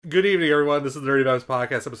Good evening, everyone. This is the Nerdy Venoms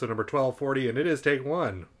podcast, episode number 1240, and it is take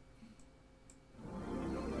one.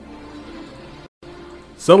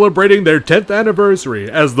 Celebrating their 10th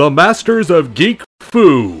anniversary as the Masters of Geek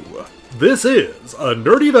Fu, this is a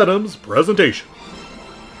Nerdy Venoms presentation.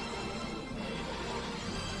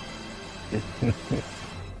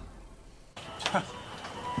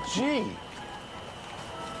 Gee.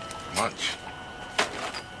 Lunch.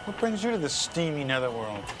 What brings you to the steamy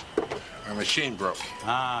netherworld? Our machine broke.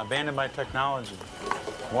 Ah, abandoned by technology.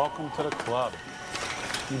 Welcome to the club.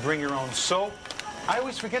 You bring your own soap. I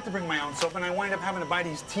always forget to bring my own soap, and I wind up having to buy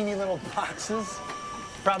these teeny little boxes.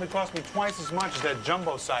 Probably cost me twice as much as that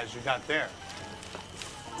jumbo size you got there.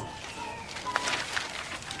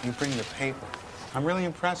 You bring the paper. I'm really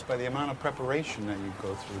impressed by the amount of preparation that you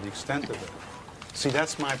go through, the extent of it. See,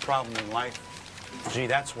 that's my problem in life. Gee,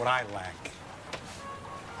 that's what I lack.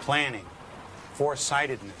 Planning.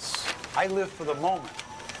 Foresightedness. I live for the moment.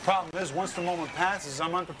 Problem is, once the moment passes,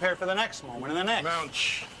 I'm unprepared for the next moment and the next.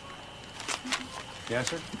 Mouch. Yes,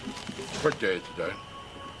 sir? What day is today?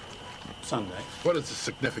 Sunday. What is the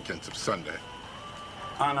significance of Sunday?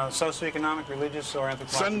 On a socioeconomic, religious, or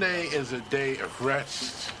anthropological? Sunday is a day of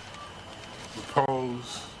rest,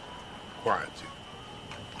 repose, quietude.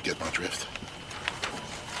 Get my drift?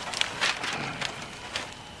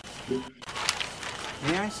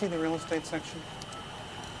 May I see the real estate section?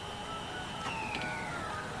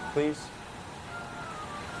 Please.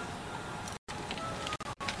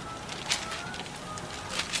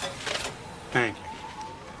 Thank you.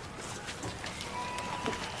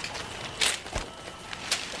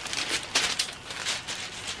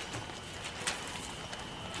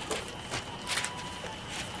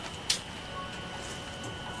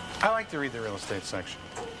 I like to read the real estate section.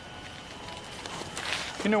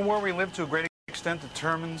 You know, where we live to a great extent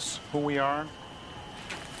determines who we are.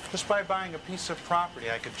 Just by buying a piece of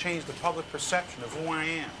property, I could change the public perception of who I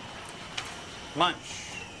am. Munch,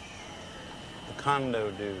 the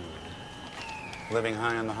condo dude, living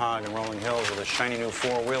high on the hog in rolling hills with a shiny new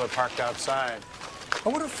four-wheeler parked outside.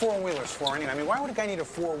 But what are four-wheelers for anyway? I mean, why would a guy need a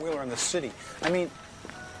four-wheeler in the city? I mean,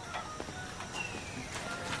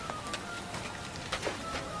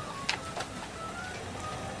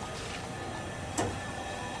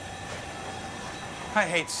 I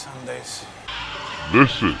hate Sundays.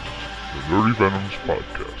 This is the Nerdy Venoms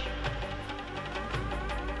podcast.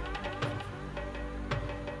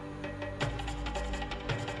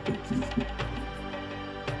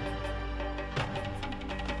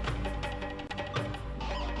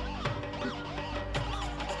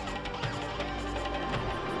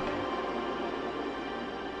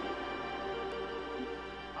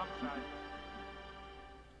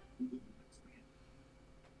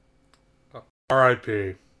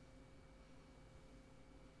 R.I.P.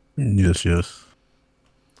 Yes.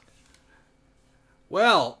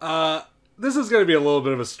 Well, this is going to be a little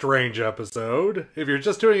bit of a strange episode. If you're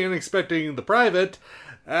just tuning in expecting the private,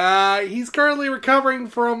 he's currently recovering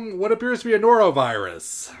from what appears to be a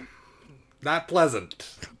norovirus. Not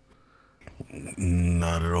pleasant.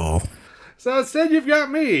 Not at all. So instead you've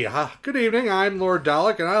got me. Good evening, I'm Lord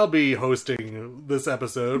Dalek, and I'll be hosting this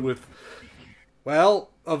episode with, well,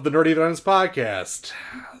 of the Nerdy Venoms podcast.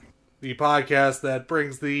 The podcast that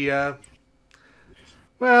brings the,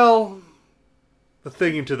 the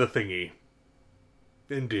thing into the thingy.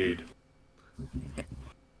 Indeed.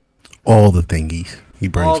 All the thingies. He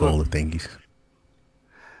brings all the thingies.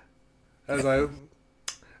 As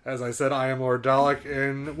I said, I am Lord Dalek,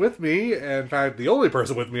 and with me, in fact, the only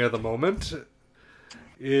person with me at the moment,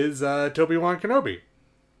 is Toby Kenobi.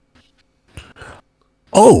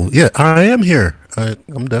 Oh, yeah, I am here.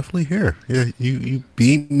 I'm definitely here. Yeah, you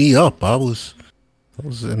beat me up. I was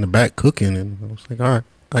in the back cooking, and I was like, all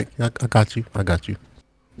right, I got you.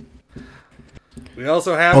 We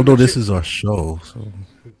also have... Although this is our show, so...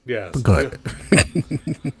 Yes. Go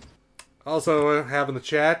ahead. Also have in the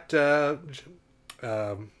chat,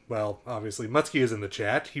 obviously, Mutsky is in the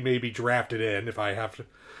chat. He may be drafted in if I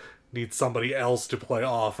need somebody else to play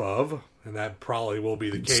off of, and that probably will be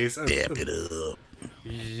the case. Step it up.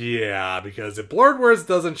 Yeah, because if Blurredwords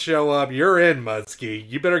doesn't show up, you're in, Mutsky.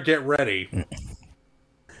 You better get ready.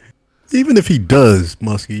 Even if he does,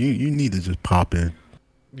 Muskie, you need to just pop in.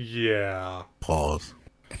 Yeah. Pause.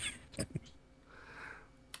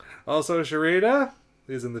 Also, Sharita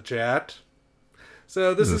is in the chat.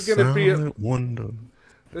 So this is going to be...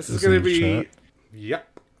 This is going to be...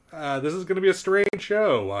 Yep. This is going to be a strange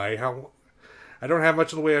show. I don't have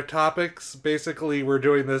much in the way of topics. Basically, we're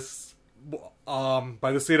doing this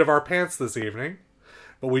by the seat of our pants this evening.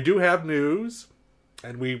 But we do have news,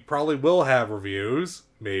 and we probably will have reviews.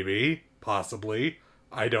 Maybe. Possibly.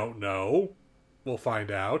 I don't know. We'll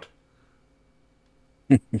find out.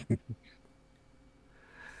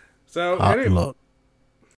 So, luck.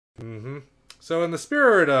 Mm-hmm. So in the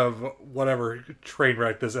spirit of whatever train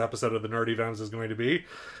wreck this episode of the Nerdy Venoms is going to be,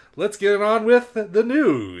 let's get on with the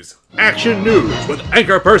news. Action news with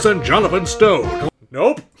anchor person Jonathan Stone.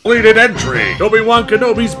 Nope. Deleted entry. Obi-Wan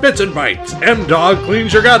Kenobi's Bits and Bites. M-Dog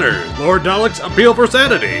cleans your gutters. Lord Dalek's appeal for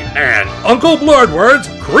sanity. And Uncle Blurredword's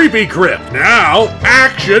creepy crypt. Now,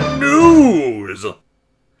 action news.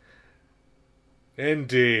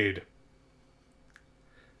 Indeed.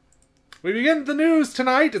 We begin the news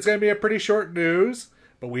tonight. It's going to be a pretty short news,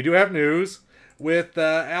 but we do have news with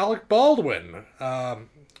Alec Baldwin,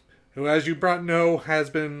 who, as you know,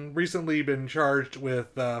 has recently been charged with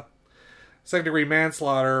second-degree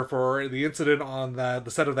manslaughter for the incident on the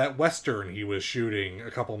set of that Western he was shooting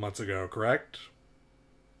a couple months ago, correct?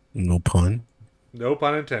 No pun. No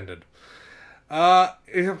pun intended.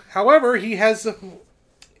 However, he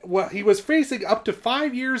was facing up to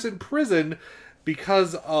 5 years in prison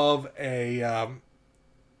because of what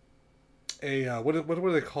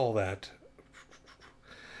do they call that?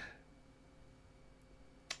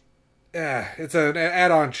 It's an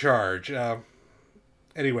add-on charge.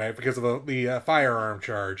 Anyway, because of the firearm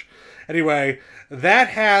charge. Anyway, that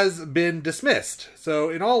has been dismissed. So,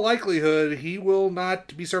 in all likelihood, he will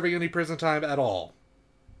not be serving any prison time at all.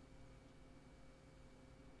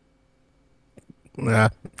 Yeah,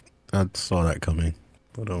 I saw that coming.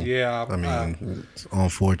 But, yeah. I mean,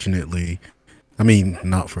 unfortunately,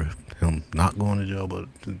 not for him not going to jail, but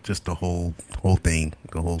just the whole thing,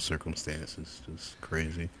 the whole circumstance is just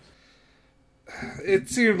crazy. It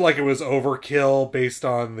seemed like it was overkill based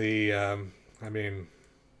on the,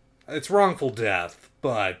 it's wrongful death,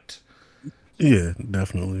 but... Yeah,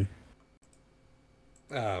 definitely.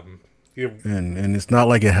 And it's not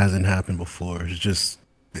like it hasn't happened before. It's just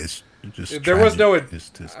there was no... if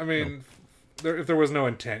there was no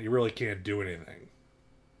intent, you really can't do anything.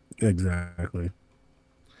 Exactly.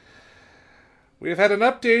 We have had an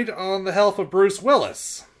update on the health of Bruce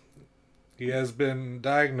Willis. He has been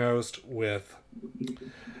diagnosed with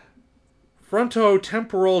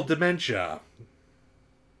frontotemporal dementia,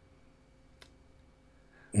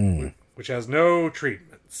 which has no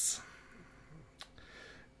treatments.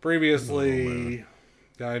 Previously,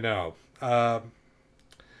 I know, a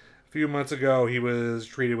few months ago he was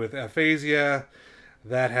treated with aphasia.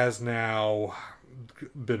 That has now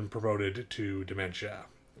been promoted to dementia.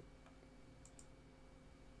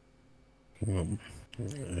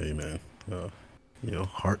 Hey, man.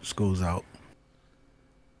 Hearts goes out.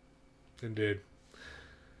 Indeed.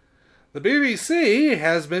 The BBC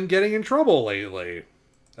has been getting in trouble lately.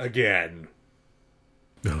 Again.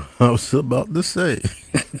 I was about to say.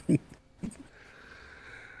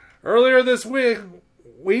 Earlier this week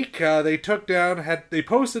they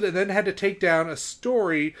posted and then had to take down a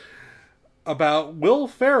story about Will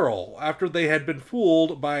Ferrell after they had been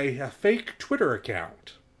fooled by a fake Twitter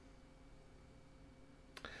account.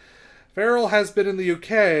 Ferrell has been in the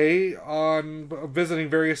UK on visiting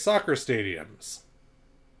various soccer stadiums.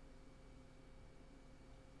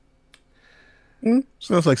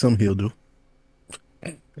 Sounds like something he'll do.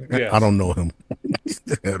 Yes. I don't know him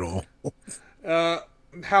at all.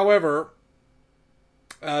 However,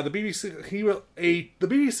 the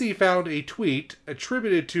BBC found a tweet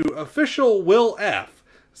attributed to official Will F.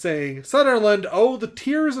 saying, "Sunderland, oh, the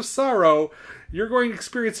tears of sorrow you're going to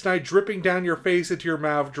experience tonight, dripping down your face into your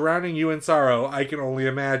mouth, drowning you in sorrow. I can only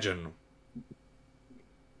imagine."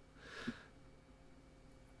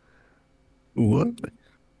 What?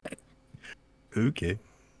 Okay.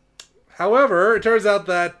 However, it turns out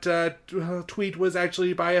that tweet was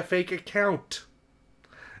actually by a fake account.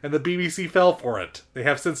 And the BBC fell for it. They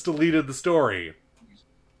have since deleted the story.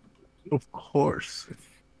 Of course.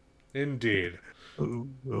 Indeed.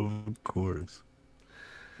 Of course.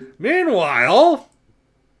 Meanwhile,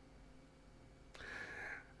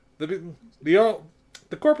 the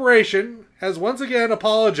corporation has once again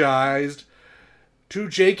apologized to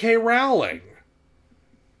J.K. Rowling,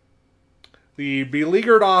 the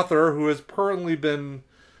beleaguered author who has currently been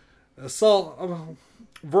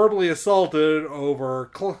verbally assaulted over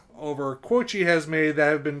quotes she has made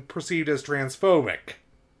that have been perceived as transphobic.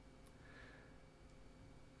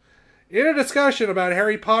 In a discussion about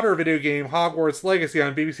Harry Potter video game Hogwarts Legacy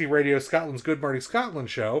on BBC Radio Scotland's Good Morning Scotland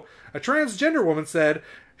show, a transgender woman said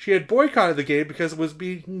she had boycotted the game because it was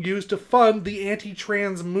being used to fund the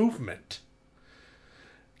anti-trans movement.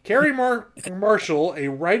 Carrie Marshall, a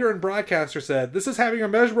writer and broadcaster, said, "This is having a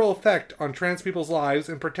measurable effect on trans people's lives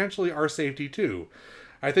and potentially our safety too.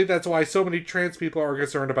 I think that's why so many trans people are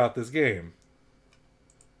concerned about this game."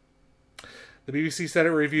 The BBC said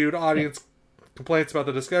it reviewed audience complaints about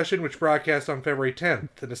the discussion, which broadcast on February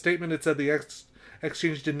 10th. In a statement, it said the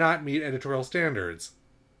exchange did not meet editorial standards.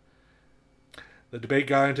 The debate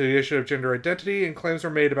got into the issue of gender identity, and claims were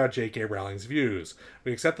made about J.K. Rowling's views.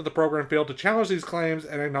 We accept that the program failed to challenge these claims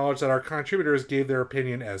and acknowledge that our contributors gave their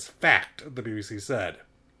opinion as fact, the BBC said.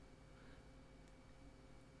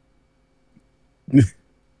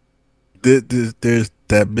 There's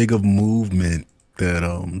that big of movement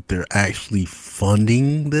that they're actually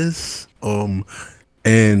funding this,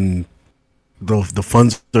 and the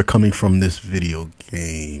funds are coming from this video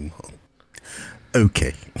game.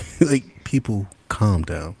 Okay, like, people, calm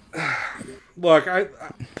down. Look, I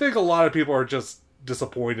think a lot of people are just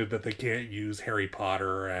disappointed that they can't use Harry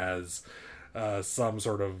Potter as some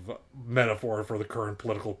sort of metaphor for the current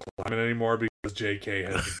political climate anymore, because J.K.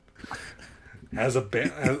 has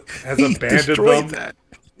abandoned them. That.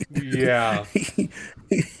 Yeah.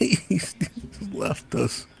 He's left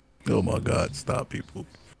us. Oh my God, stop, people.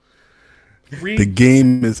 The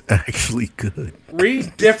game is actually good.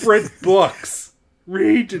 Read different books.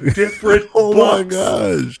 Read different oh books. My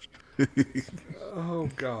gosh. Oh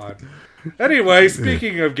God. Anyway,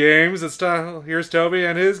 speaking of games, here's Toby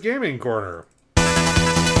and his gaming corner.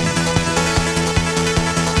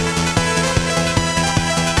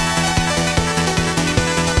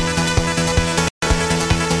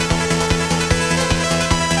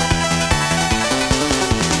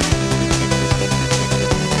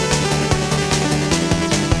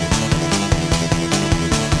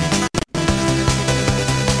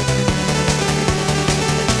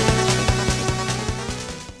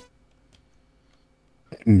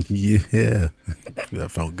 Yeah,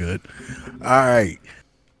 that felt good. All right,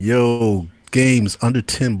 yo, games under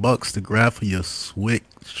 $10 to grab for your Switch.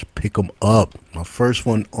 Pick them up. My first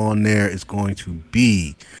one on there is going to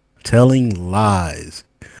be Telling Lies.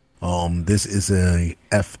 This is a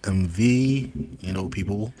FMV. You know,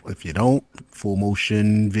 people, if you don't, full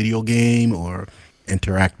motion video game or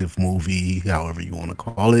interactive movie, however you want to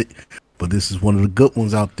call it. But this is one of the good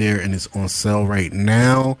ones out there, and it's on sale right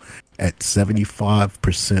now at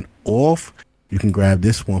 75% off. You can grab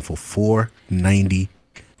this one for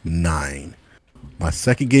 $4.99. My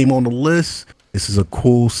second game on the list, this is a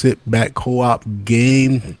cool sit-back co-op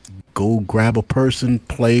game. Go grab a person,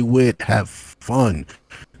 play with, have fun.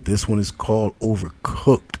 This one is called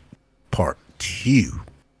Overcooked Part 2.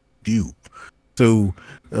 So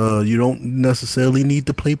you don't necessarily need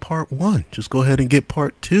to play Part 1. Just go ahead and get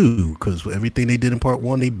Part 2, because everything they did in Part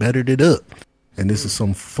 1, they bettered it up. And this is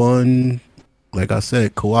some fun, like I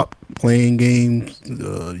said, co-op playing games.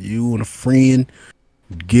 You and a friend,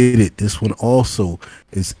 get it. This one also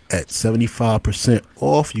is at 75%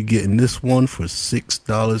 off. You're getting this one for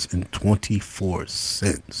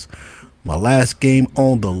 $6.24. My last game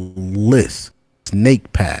on the list,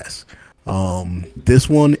 Snake Pass. This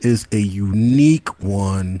one is a unique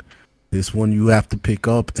one. This one you have to pick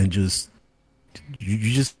up and you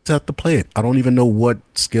just have to play it. I don't even know what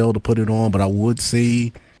scale to put it on, but I would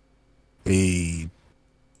say a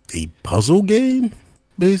puzzle game,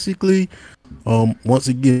 basically. Once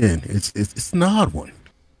again, it's an odd one,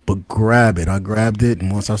 but grab it. I grabbed it,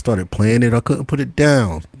 and once I started playing it, I couldn't put it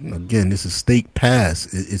down. Again, this is Snake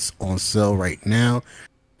Pass. It's on sale right now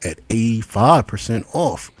at 85%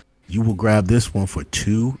 off. You will grab this one for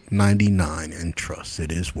 $2.99, and trust,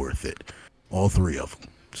 it is worth it. All three of them.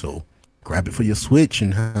 So grab it for your Switch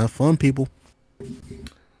and have fun, people.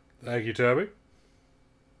 Thank you, Toby.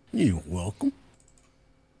 You're welcome.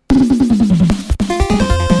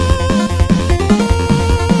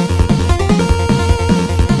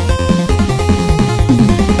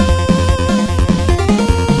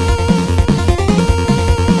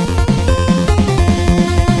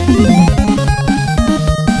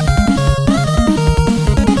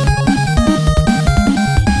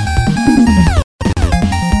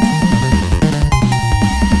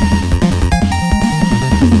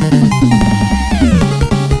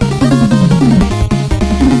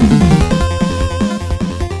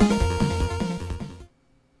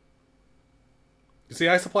 See,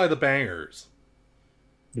 I supply the bangers.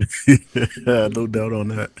 No doubt on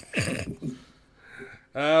that.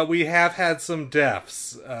 We have had some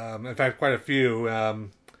deaths. In fact, quite a few.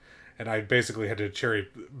 And I basically had to cherry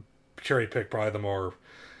pick probably the more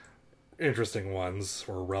interesting ones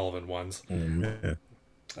or relevant ones. Yeah.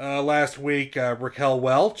 Last week, Raquel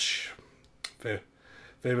Welch,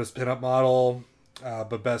 famous pinup model,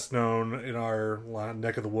 but best known in our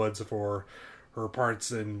neck of the woods for her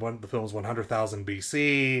parts in the films 100,000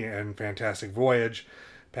 BC and Fantastic Voyage,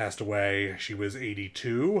 passed away. She was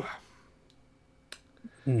 82.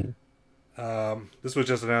 This was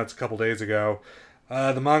just announced a couple days ago.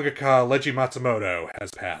 The mangaka Leiji Matsumoto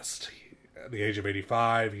has passed at the age of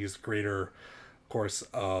 85. He's the creator, of course,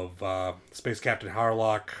 of Space Captain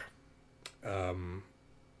Harlock,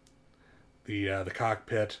 the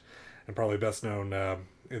Cockpit, and probably best known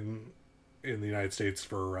in the United States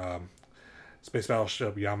for Space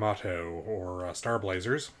Battleship Yamato or Star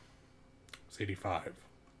Blazers. It's 85.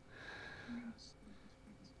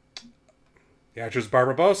 The actress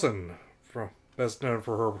Barbara Bosen, best known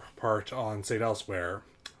for her part on St. Elsewhere,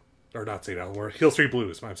 or not St. Elsewhere, Hill Street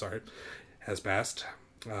Blues, I'm sorry, has passed.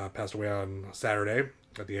 Passed away on Saturday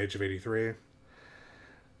at the age of 83.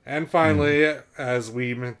 And finally, as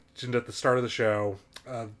we mentioned at the start of the show,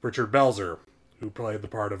 Richard Belzer, who played the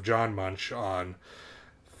part of John Munch on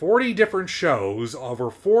 40 different shows over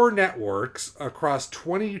 4 networks across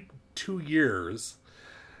 22 years,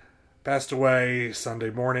 passed away Sunday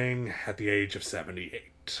morning at the age of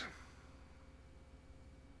 78.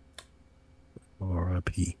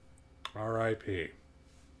 R.I.P. R.I.P.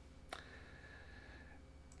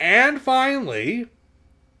 And finally,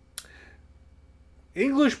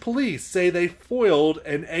 English police say they foiled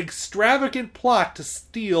an extravagant plot to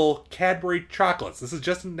steal Cadbury chocolates. This is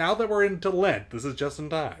just, now that we're into Lent, this is just in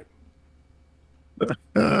time.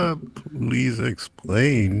 Please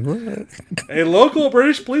explain. What? A local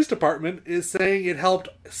British police department is saying it helped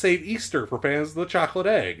save Easter for fans of the chocolate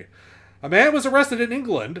egg. A man was arrested in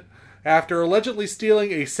England after allegedly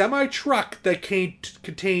stealing a semi-truck that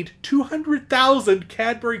contained 200,000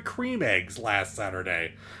 Cadbury cream eggs last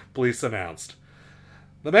Saturday, police announced.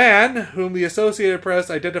 The man, whom the Associated Press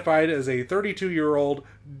identified as a 32-year-old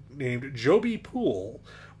named Joby Poole,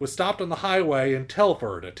 was stopped on the highway in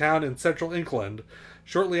Telford, a town in central England,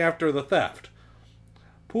 shortly after the theft.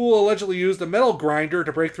 Poole allegedly used a metal grinder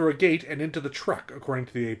to break through a gate and into the truck, according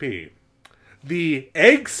to the AP. The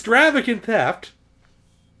extravagant theft,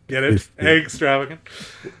 get it? Extravagant,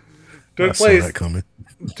 took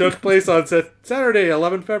place on Saturday,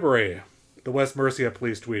 11 February, the West Mercia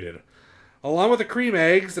police tweeted. Along with the cream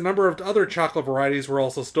eggs, a number of other chocolate varieties were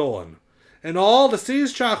also stolen. In all, the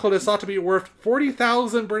seized chocolate is thought to be worth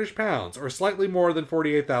 40,000 British pounds, or slightly more than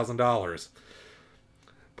 $48,000.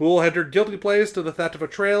 Poole entered guilty pleas to the theft of a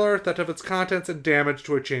trailer, theft of its contents, and damage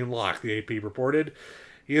to a chain lock, the AP reported.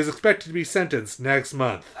 He is expected to be sentenced next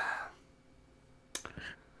month.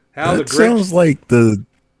 That sounds like the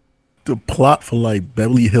plot for like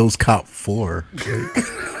Beverly Hills Cop 4.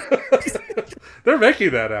 They're making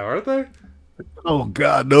that now, aren't they? Oh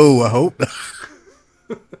God, no! I hope not.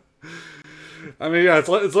 I mean, yeah, it's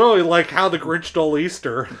literally like How the Grinch Stole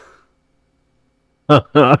Easter.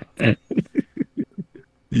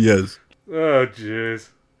 Yes. Oh, jeez.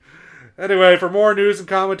 Anyway, for more news and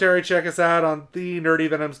commentary, check us out on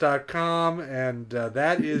thenerdykvenoms.com, and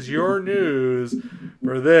that is your news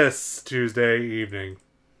for this Tuesday evening.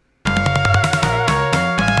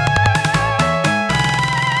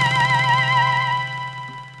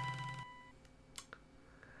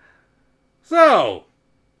 So,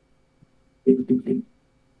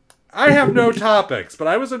 I have no topics, but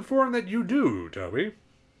I was informed that you do, Toby.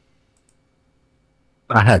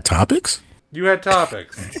 I had topics? You had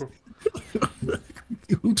topics.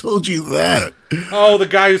 Who told you that? Oh, the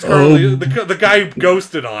guy who's currently the guy who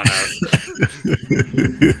ghosted on us.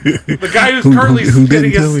 The guy who's currently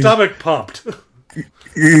getting his stomach pumped.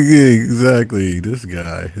 Exactly. This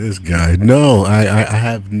guy. No, I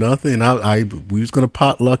have nothing. We was gonna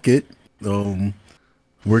potluck it.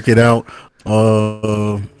 Work it out,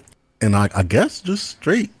 and I guess just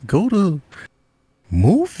straight go to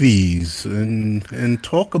movies and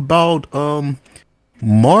talk about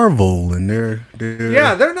Marvel and their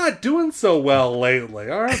they're not doing so well lately,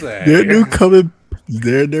 are they?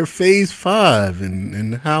 They're phase 5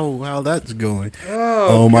 and how that's going.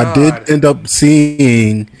 Oh, God. I did end up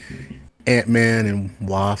seeing Ant-Man and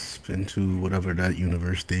Wasp into whatever that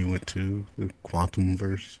universe they went to, the Quantum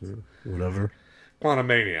Verse or whatever.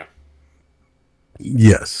 Quantumania.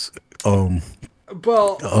 Yes. Well,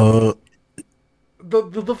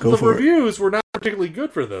 the reviews were not particularly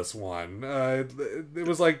good for this one. It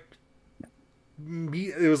was like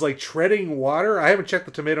treading water. I haven't checked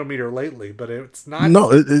the tomato meter lately, but it's not.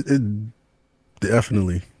 No, it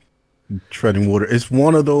definitely treading water. It's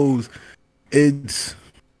one of those.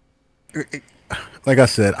 Like I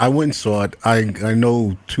said, I went and saw it. I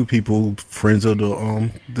know 2 people, friends of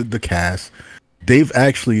the cast. They've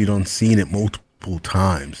actually seen it multiple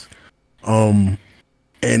times, and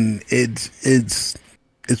it's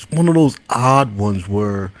one of those odd ones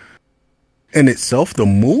where, in itself, the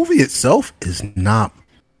movie itself is not.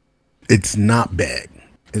 It's not bad.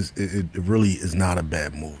 It really is not a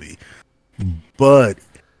bad movie. but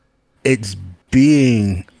it's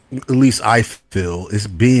being, at least I feel, it's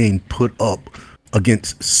being put up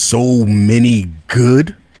against so many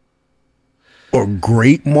good or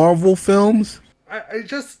great Marvel films. I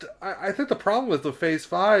think the problem with the Phase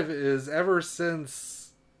 5 is ever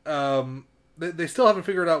since they still haven't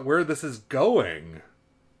figured out where this is going.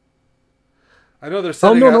 I know they're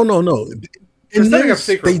setting up... No. In this,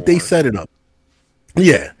 they set it up.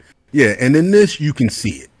 Yeah. And in this, you can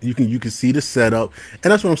see it. You can see the setup,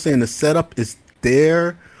 and that's what I'm saying. The setup is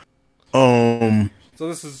there. So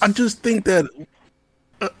this is... I just think that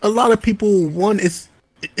a lot of people, it's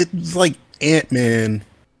like Ant-Man.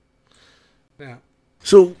 Yeah.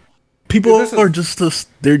 So people are just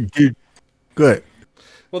they're good.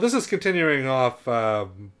 Well, this is continuing off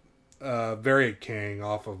Variant King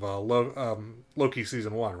off of Loki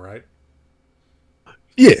season 1, right?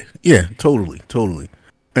 Yeah, totally.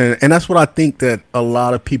 And that's what I think that a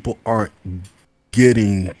lot of people aren't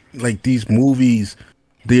getting. Like, these movies,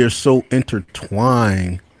 they are so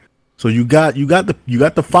intertwined. So you got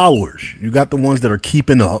the followers, you got the ones that are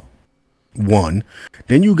keeping up. One,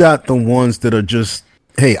 then you got the ones that are just,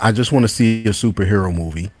 hey, I just want to see a superhero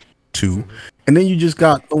movie. Two, and then you just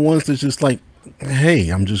got the ones that's just like, hey,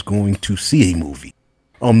 I'm just going to see a movie.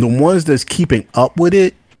 The ones that's keeping up with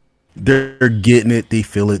it, they're getting it, they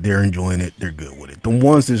feel it, they're enjoying it, they're good with it. The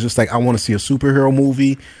ones that's just like, I want to see a superhero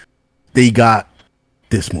movie, they got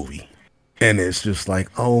this movie, and it's just like,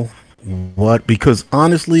 oh, what? Because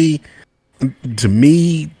honestly, to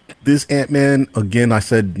me, this Ant-Man, again, I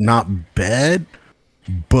said not bad,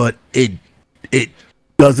 but it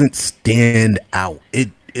doesn't stand out.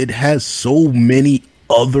 It has so many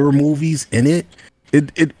other movies in it.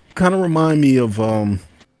 It kind of remind me of what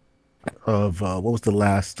was the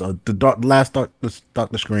last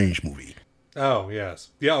Doctor Strange movie? Oh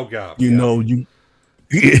yes, yeah. Oh god, you know you.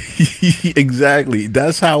 Exactly.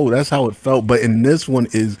 That's how it felt. But in this one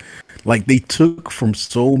is like they took from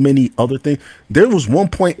so many other things. There was one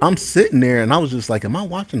point I'm sitting there and I was just like, am I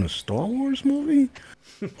watching a Star Wars movie?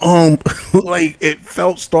 Like, it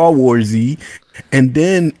felt Star Warsy. And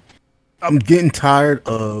then I'm getting tired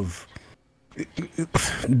of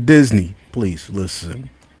Disney. Please listen.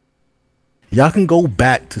 Y'all can go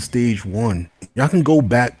back to stage 1. Y'all can go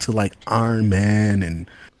back to like Iron Man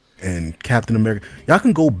and Captain America. Y'all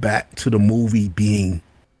can go back to the movie being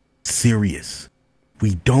serious.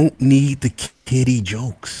 We don't need the kiddie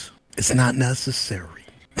jokes. It's not necessary.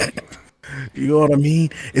 You know what I mean?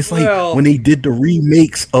 It's like when they did the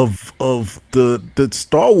remakes of the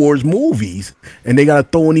Star Wars movies, and they gotta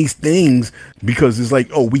throw in these things because it's like,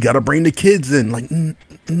 oh, we gotta bring the kids in. Like,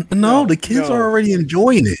 no, the kids are already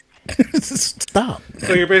enjoying it. Stop.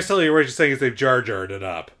 So you're basically, what you're saying is they've Jar Jarred it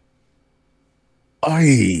up.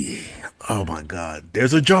 Oh my God!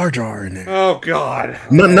 There's a Jar Jar in there. Oh God!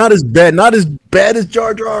 Not as bad as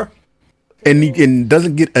Jar Jar, and he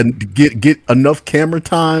doesn't get enough camera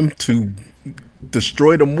time to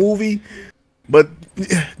destroy the movie. But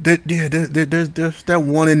there's that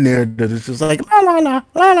one in there that is just like la la la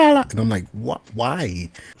la la la, and I'm like, what?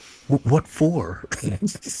 Why? What for?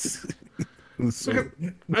 So,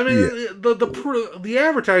 I mean, the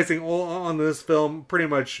advertising on this film pretty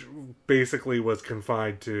much basically was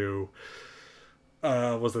confined to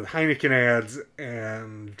was the Heineken ads,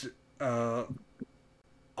 and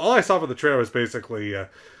all I saw for the trailer was basically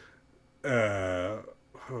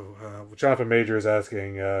Jonathan Major is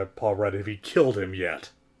asking Paul Rudd if he killed him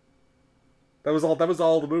yet. That was all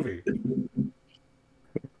the movie.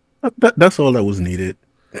 That's all that was needed.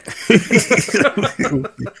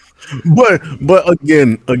 but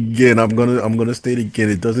again, I'm gonna state again,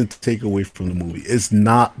 it doesn't take away from the movie. It's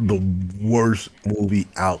not the worst movie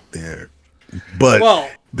out there, but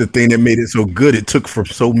the thing that made it so good, it took from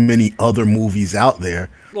so many other movies out there.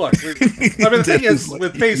 Look, I mean, the thing is,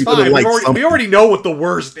 with Phase 5, we already know what the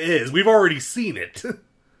worst is. We've already seen it.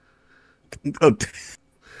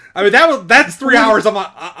 I mean, that's 3 hours of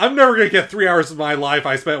I'm never going to get 3 hours of my life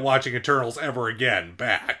I spent watching Eternals ever again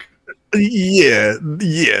back. Yeah. They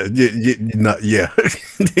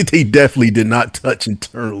definitely did not touch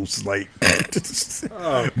Eternals, like,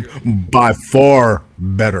 by far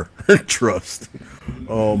better. Trust.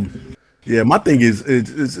 Yeah, my thing is,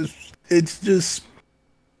 it's just,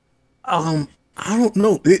 I don't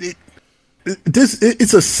know.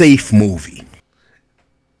 It's a safe movie.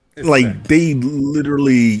 They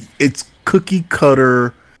literally, it's cookie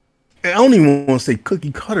cutter. I don't even want to say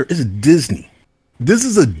cookie cutter. It's Disney. This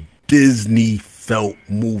is a Disney felt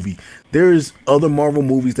movie. There's other Marvel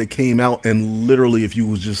movies that came out, and literally, if you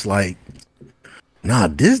was just like, nah,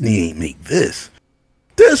 Disney ain't make this.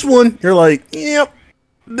 This one, you're like, yep,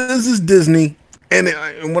 this is Disney, and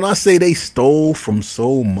when I say they stole from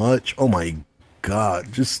so much, oh my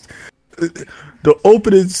god, just the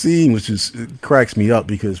opening scene, which just cracks me up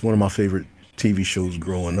because one of my favorite TV shows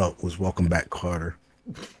growing up was Welcome Back, Kotter,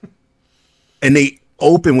 and they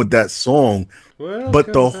open with that song,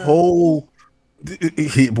 but the whole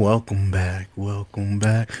welcome back,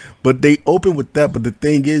 but they open with that. But the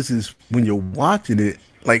thing is when you're watching it,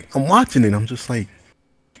 like I'm watching it, I'm just like,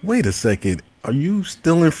 wait a second, are you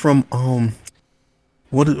stealing from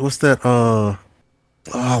what's that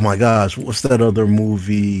oh my gosh, what's that other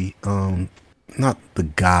movie? Not The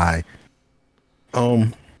Guy.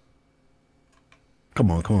 Come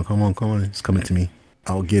on, it's coming to me.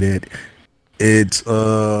 I'll get it. It's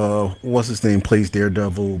what's his name, plays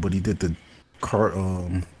Daredevil, but he did the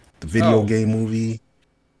video game movie.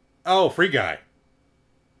 Oh, Free Guy.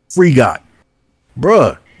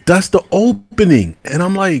 Bruh, that's the opening. And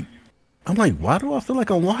I'm like, why do I feel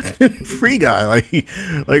like I'm watching Free Guy?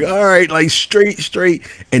 Like, all right, like straight.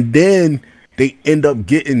 And then they end up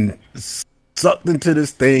getting sucked into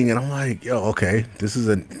this thing. And I'm like, yo, okay, this is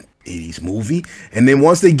an 80s movie. And then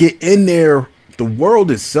once they get in there, the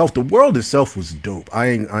world itself was dope.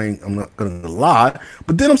 I'm not gonna lie.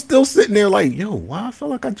 But then I'm still sitting there like, yo, why I feel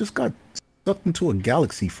like I just got sucked into a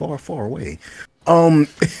galaxy far, far away.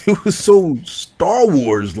 It was so Star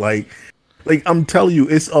Wars like I'm telling you,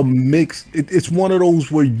 it's a mix. It's one of those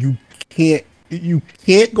where you can't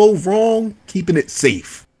go wrong keeping it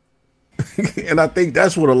safe. And I think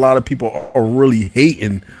that's what a lot of people are really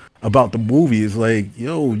hating about the movie. Is like,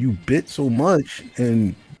 yo, you bit so much,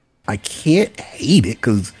 and I can't hate it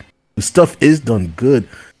because the stuff is done good,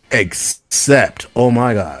 except, oh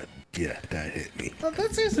my god, yeah, that hit me. Well,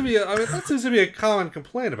 that seems to be a common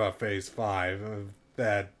complaint about Phase 5,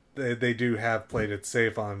 that they do have played it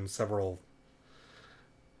safe on several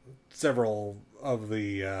of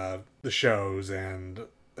the shows and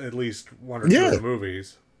at least one or two of the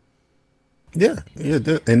movies. Yeah,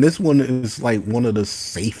 and this one is like one of the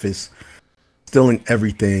safest, stealing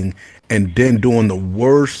everything and then doing the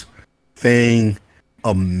worst thing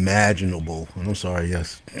imaginable. And I'm sorry,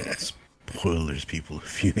 yes, spoilers, people,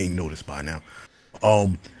 if you ain't noticed by now.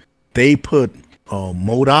 They put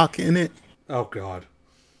MODOK in it. Oh god,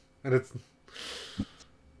 and it's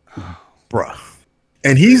bruh,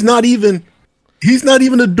 and he's not even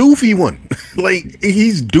a doofy one. Like,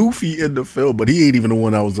 he's doofy in the film, but he ain't even the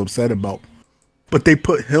one I was upset about. But they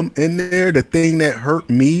put him in there. The thing that hurt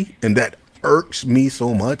me and that irks me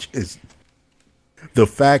so much is the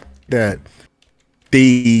fact that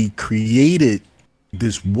they created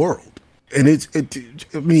this world. And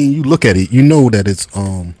I mean, you look at it, you know that it's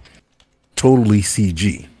totally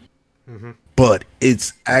CG. Mm-hmm. But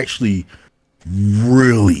it's actually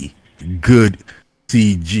really good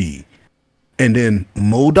CG. And then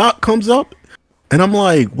MODOK comes up, and I'm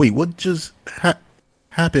like, wait, what just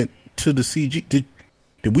happened to the CG? Did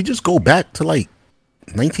we just go back to like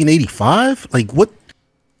 1985? Like, what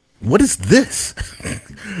is this?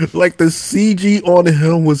 Like, the CG on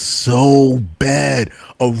him was so bad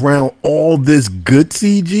around all this good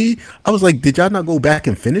CG. I was like, did y'all not go back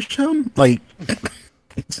and finish him? Like,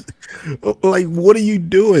 like, what are you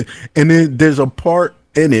doing? And then there's a part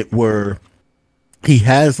in it where he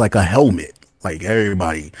has like a helmet. Like,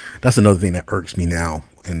 everybody, that's another thing that irks me now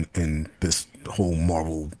in this whole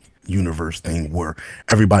Marvel universe thing, where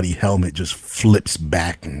everybody helmet just flips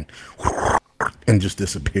back and just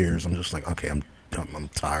disappears. I'm just like, okay, I'm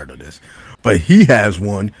tired of this. But he has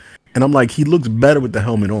one, and I'm like, he looks better with the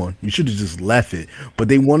helmet on. You should have just left it. But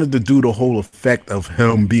they wanted to do the whole effect of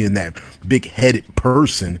him being that big-headed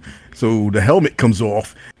person, so the helmet comes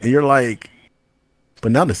off, and you're like,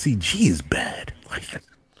 but now the CG is bad. Like,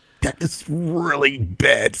 that is really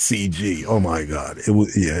bad CG. Oh my god, it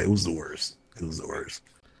was the worst. It was the worst.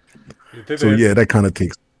 So yeah, that kind of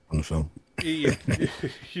takes on the film. You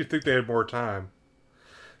think they had more time?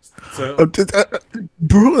 So,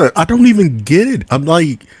 bro, I don't even get it. I'm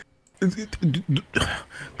like, the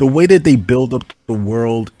way that they build up the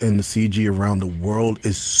world and the CG around the world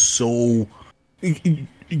is so,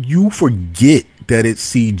 you forget that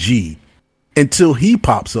it's CG until he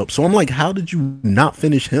pops up. So I'm like, how did you not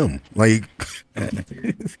finish him? Like,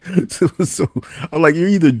 so I'm like, you're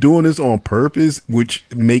either doing this on purpose, which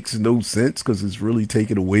makes no sense because it's really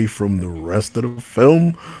taken away from the rest of the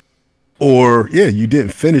film, or you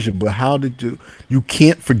didn't finish it. But how did you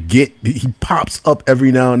can't forget, he pops up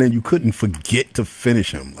every now and then. You couldn't forget to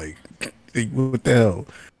finish him. Like, what the hell?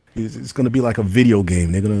 It's going to be like a video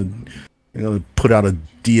game. They're going to put out a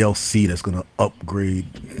DLC that's going to upgrade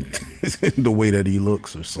the way that he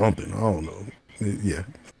looks or something. I don't know. Yeah.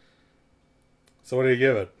 So what do you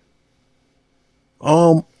give it?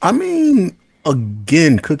 I mean,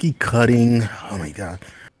 again, cookie cutting. Oh my god,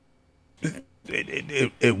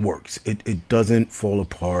 it works. It doesn't fall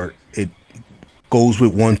apart. It goes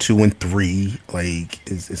with 1, 2, and 3.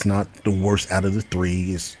 Like it's not the worst out of the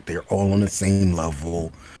 3. They're all on the same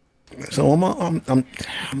level. So I'm gonna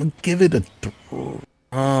give it a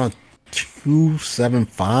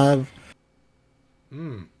 2.75.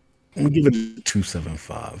 I'm gonna give it a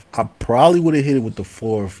 2.75. I probably would have hit it with the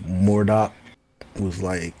 4 if Murdoch was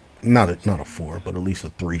like not a 4, but at least a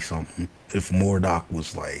 3 something. If Murdoch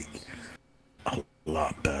was like a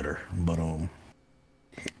lot better, but and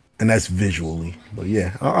that's visually. But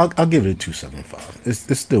yeah, I'll give it a 2.75.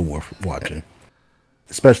 It's still worth watching,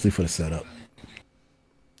 especially for the setup.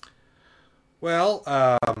 Well,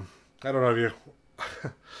 I don't know if you.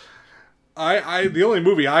 I the only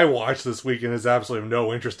movie I watched this weekend is absolutely of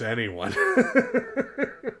no interest to anyone.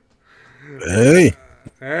 Hey,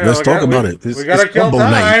 let's talk about it. We gotta kill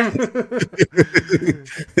time.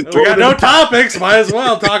 We got no topics. Might as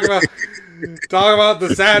well talk about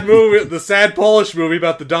the sad movie, the sad Polish movie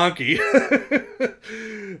about the donkey.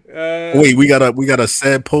 Wait, we got a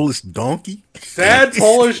sad Polish donkey. Sad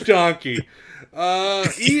Polish donkey. Oh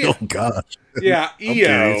gosh. Yeah,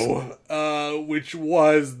 EO, which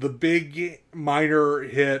was the big minor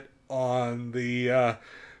hit on the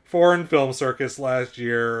foreign film circus last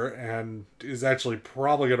year, and is actually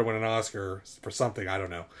probably going to win an Oscar for something. I don't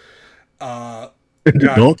know.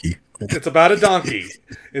 Donkey. It's about a donkey.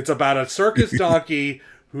 It's about a circus donkey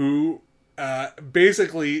who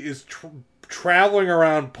basically is traveling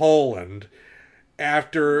around Poland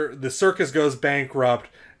after the circus goes bankrupt,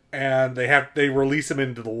 and they release him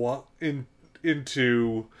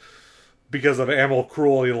into because of animal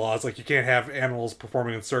cruelty laws. Like, you can't have animals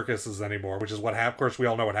performing in circuses anymore, which is what happened. Of course, we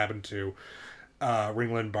all know what happened to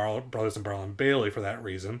Ringling Brothers and Barnum Bailey for that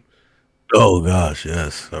reason. Oh gosh,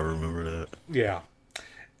 yes, I remember that. Yeah.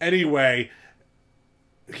 Anyway,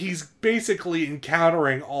 he's basically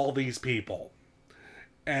encountering all these people,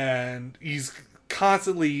 and he's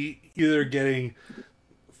constantly either getting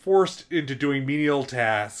forced into doing menial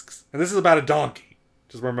tasks, and this is about a donkey.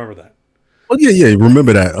 Just remember that. Oh yeah,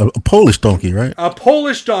 remember that. A Polish donkey, right? A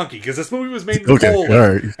Polish donkey, because this movie was made in Poland,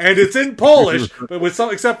 right. and it's in Polish, but with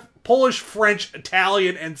some except Polish, French,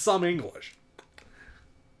 Italian, and some English.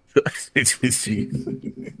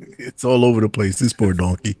 It's all over the place. This poor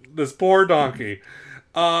donkey.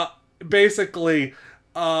 Basically,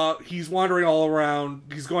 he's wandering all around.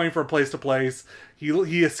 He's going from place to place.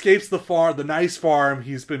 He escapes the nice farm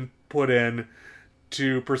he's been put in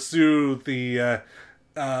to pursue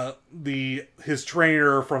his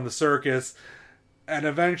trainer from the circus, and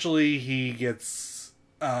eventually he gets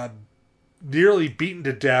nearly beaten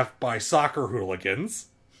to death by soccer hooligans.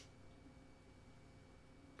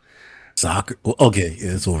 Soccer? Okay,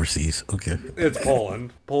 yeah, it's overseas. Okay. It's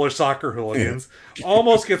Poland. Polish soccer hooligans. Yeah.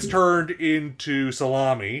 Almost gets turned into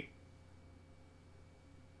salami.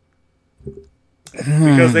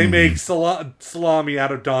 Because they make salami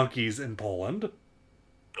out of donkeys in Poland.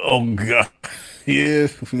 Oh, God. Yeah.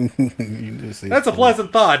 That's a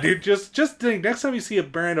pleasant thought, dude. Just think, next time you see a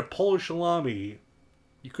brand of Polish salami,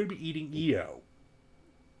 you could be eating EO.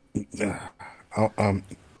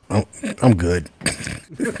 I'm good.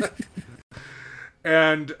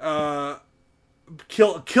 And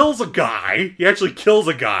kills a guy. He actually kills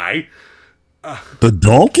a guy. The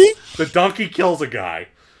donkey? The donkey kills a guy.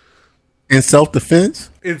 In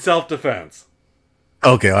self-defense? In self-defense.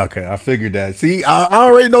 Okay. I figured that. See, I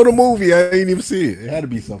already know the movie. I ain't even see it. It had to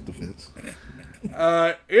be self-defense.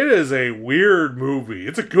 It is a weird movie.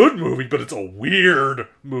 It's a good movie, but it's a weird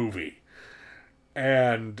movie.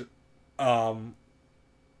 And I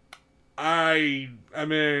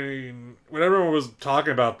mean, when everyone was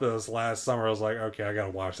talking about this last summer, I was like, okay, I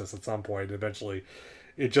gotta watch this at some point. Eventually,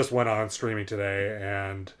 it just went on streaming today,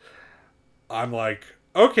 and I'm like,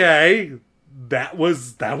 okay, that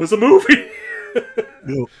was a movie.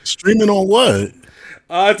 Yo, streaming on what?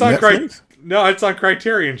 It's on it's on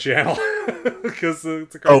Criterion Channel because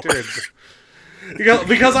it's a Criterion.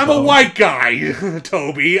 Because I'm a white guy,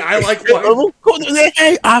 Toby. I like white.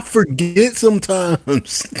 Hey, I forget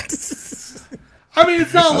sometimes. I mean,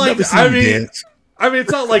 it's not like it's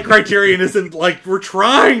not like Criterion isn't like, we're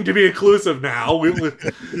trying to be inclusive now.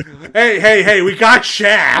 Hey, we got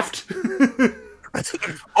Shaft.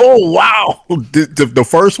 Oh wow! The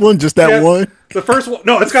first one, just that one. The first one,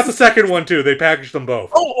 no, it's got the second one too. They packaged them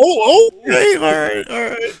both. Oh, okay, all right.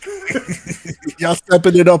 Y'all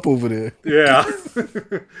stepping it up over there. Yeah,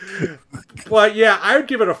 but yeah, I would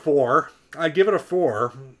give it a 4. I'd give it a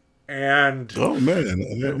 4, and oh man,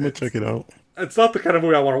 I'm gonna check it out. It's not the kind of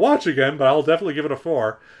movie I want to watch again, but I'll definitely give it a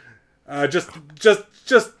 4. Just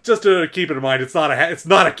to keep it in mind, it's not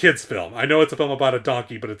a kids film. I know it's a film about a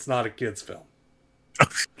donkey, but it's not a kids film.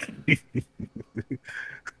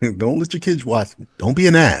 Don't let your kids watch. Don't be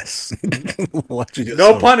an ass. Watch it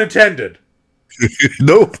no pun intended.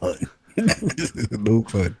 No pun. No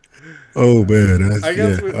pun. Oh man, that's all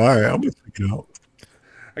right. I'm gonna check it out.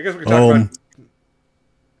 I guess we can talk about.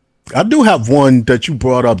 I do have one that you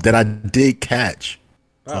brought up that I did catch.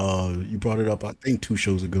 Oh. You brought it up, I think, 2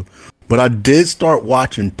 shows ago. But I did start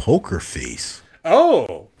watching Poker Face.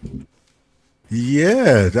 Oh.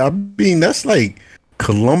 Yeah, I mean that's like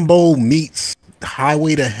Columbo meets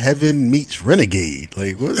Highway to Heaven meets Renegade.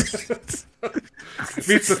 Like what?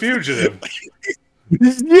 Meets The Fugitive.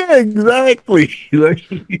 Yeah, exactly. Like,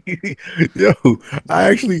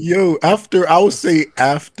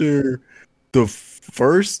 after the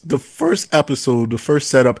first episode, the first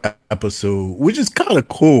setup episode, which is kind of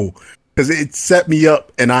cool because it set me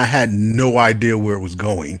up and I had no idea where it was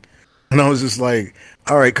going. And I was just like,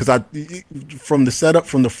 all right, because from the setup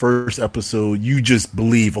from the first episode, you just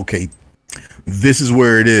believe, okay, this is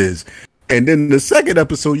where it is. And then the second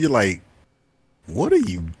episode, you're like, what are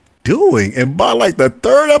you doing? And by like the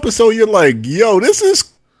third episode, you're like, yo, this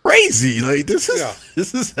is crazy. Like this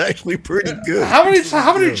is actually pretty good. How many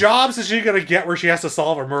jobs is she gonna get where she has to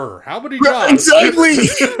solve a murder? How many jobs? Exactly.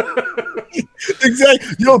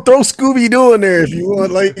 Exactly. Yo, throw Scooby-Doo in there if you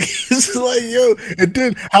want. Like it's like, yo, and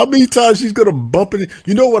then how many times she's gonna bump it?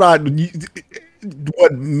 You know what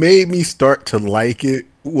what made me start to like it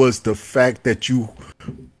was the fact that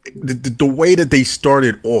the way that they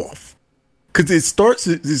started off. Because it starts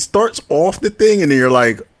off the thing, and then you're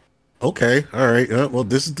like, okay, all right, well,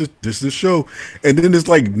 this is the show, and then it's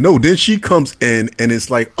like, no, then she comes in, and it's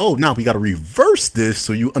like, oh, now we got to reverse this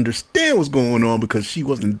so you understand what's going on because she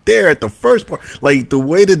wasn't there at the first part. Like the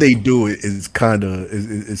way that they do it is kind of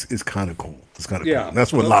kind of cool. It's kind of cool.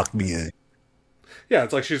 That's what locked me in. Yeah,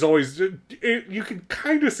 it's like she's always. You can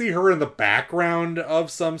kind of see her in the background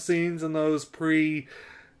of some scenes in those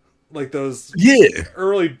like those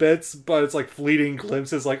early bits, but it's like fleeting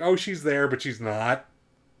glimpses, like, oh, she's there, but she's not.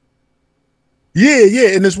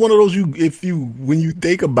 Yeah, and it's one of those when you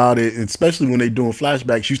think about it, especially when they're doing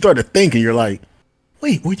flashbacks, you start to think and you're like,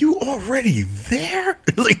 wait, were you already there?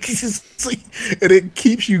 Like, and it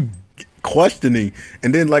keeps you questioning.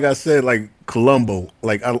 And then, like I said, like Columbo,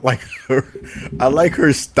 like I like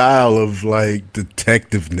her style of like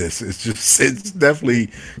detectiveness. It's definitely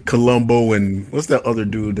Columbo, and what's that other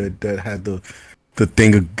dude that had the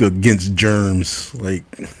thing against germs? Like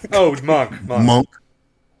Monk.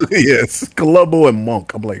 Yes, Columbo and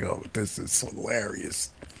Monk. I'm like, oh, this is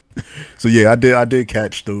hilarious. So yeah, I did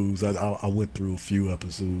catch those. I went through a few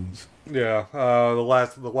episodes. Yeah, the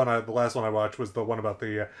last one I watched was the one about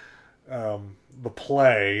the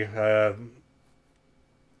play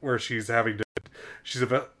where she's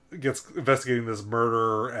investigating this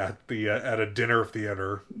murder at a dinner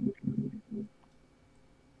theater.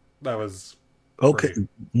 That was okay. Great.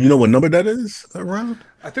 You know what number that is around?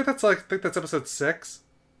 I think that's episode 6.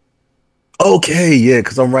 Okay, yeah,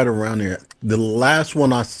 because I'm right around there. The last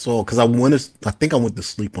one I saw, because I think I went to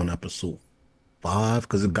sleep on episode 5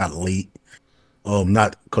 because it got late.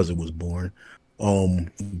 Not because it was boring.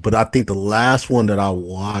 But I think the last one that I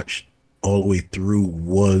watched all the way through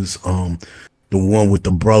was the one with the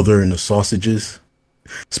brother and the sausages.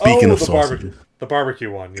 Speaking of sausages. The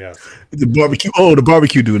barbecue one, yes. The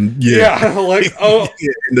barbecue dude. Yeah. Yeah, like and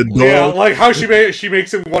the dog. Yeah, like how she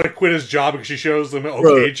makes him want to quit his job because she shows him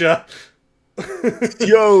Okeja.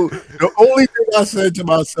 Yo, the only thing I said to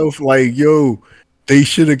myself, like, yo, they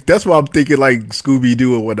should have. That's why I'm thinking like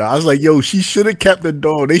Scooby-Doo or whatnot. I was like, yo, she should have kept the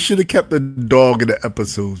dog. They should have kept the dog in the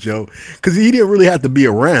episodes, yo, because he didn't really have to be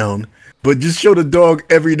around, but just show the dog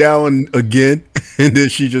every now and again, and then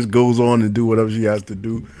she just goes on and do whatever she has to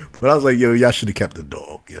do. But I was like, yo, y'all should have kept the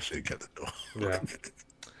dog. Yeah.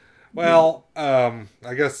 Well, I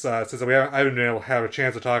guess since I haven't been able to have a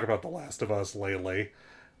chance to talk about The Last of Us lately.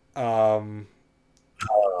 Oh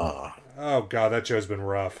god, that show's been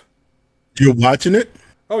rough. You're watching it?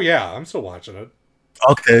 Oh yeah, I'm still watching it.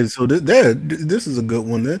 Okay, so this is a good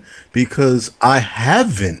one then, because I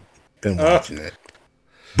haven't been watching it,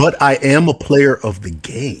 but I am a player of the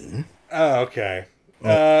game. Oh, okay.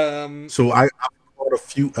 So I caught a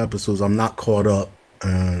few episodes. I'm not caught up,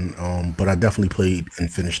 and but I definitely played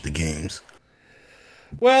and finished the games.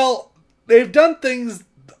 Well, they've done things.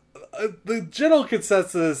 The general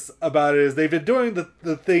consensus about it is they've been doing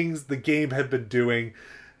the things the game had been doing,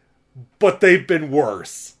 but they've been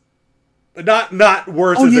worse. Not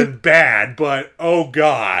worse as in bad, but oh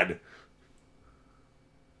god.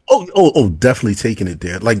 Definitely taking it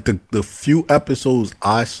there. Like the few episodes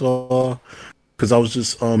I saw, because I was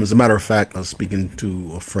just as a matter of fact, I was speaking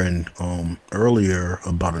to a friend earlier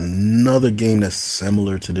about another game that's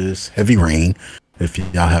similar to this, Heavy Rain. If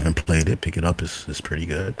y'all haven't played it, pick it up. It's pretty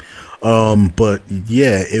good. But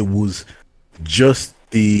yeah, it was just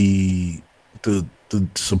the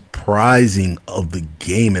surprising of the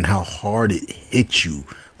game and how hard it hit you,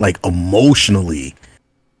 like emotionally,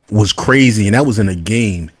 was crazy. And that was in a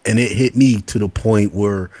game, and it hit me to the point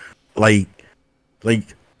where, like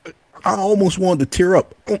I almost wanted to tear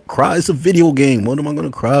up. Don't cry. It's a video game. What am I going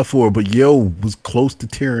to cry for? But was close to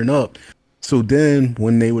tearing up. So then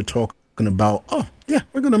when they were talking about, oh yeah,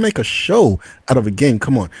 we're going to make a show out of a game.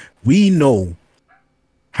 Come on. We know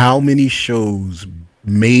how many shows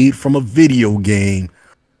made from a video game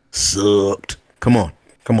sucked. Come on.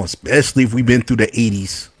 Especially if we've been through the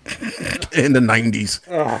 80s and the 90s.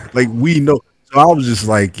 Oh. Like, we know. So I was just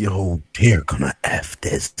like, yo, they're gonna F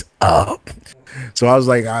this up. So I was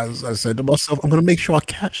like, I said to myself, I'm gonna make sure I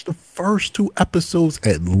catch the first 2 episodes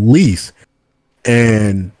at least.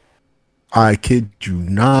 And I kid you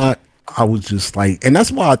not, I was just like, and that's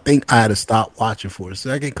why I think I had to stop watching for a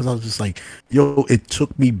second, because I was just like, yo, it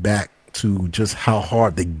took me back to just how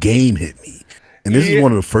hard the game hit me. And this is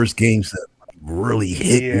one of the first games that really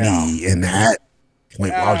hit me in that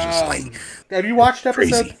point where I was just like, have you watched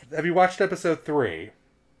episode 3?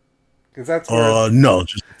 Because that's where no,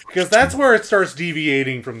 because that's where it starts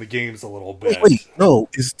deviating from the games a little bit. Wait, no,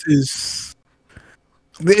 it's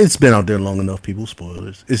been out there long enough. People,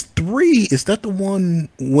 spoilers. Is 3? Is that the one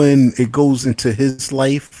when it goes into his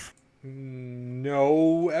life?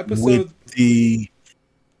 No, episode with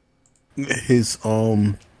his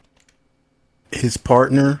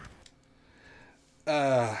partner.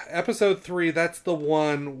 Episode 3. That's the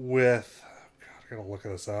one with. God, I gotta look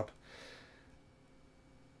this up.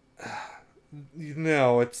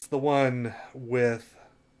 No, it's the one with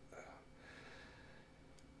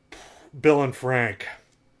Bill and Frank.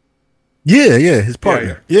 Yeah, his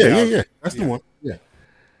partner. Yeah. That's the one.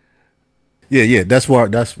 Yeah. That's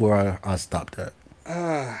where I stopped at.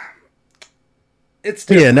 It's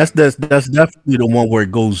different. Yeah, and that's definitely the one where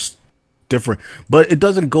it goes different, but it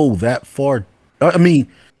doesn't go that far. I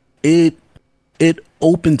mean, it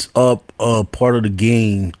opens up a part of the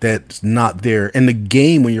game that's not there. In the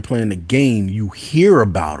game, when you're playing the game, you hear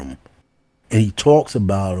about him, and he talks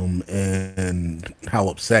about him and how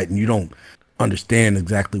upset, and you don't understand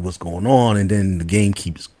exactly what's going on, and then the game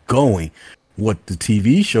keeps going. What the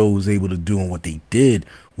TV show was able to do and what they did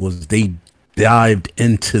was they dived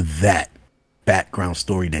into that background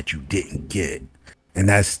story that you didn't get, and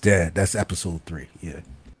that's episode 3.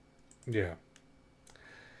 Yeah.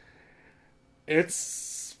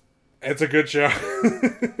 It's a good show.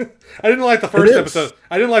 I didn't like the first episode.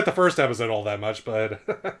 I didn't like the first episode all that much, but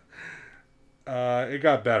it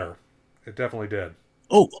got better. It definitely did.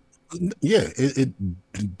 Oh, yeah,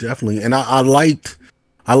 it definitely. And I liked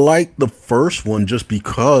the first one just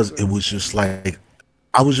because it was just like,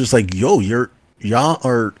 I was just like, yo, y'all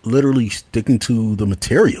are literally sticking to the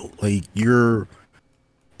material. Like you're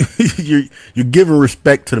giving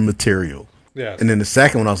respect to the material. Yeah. And then the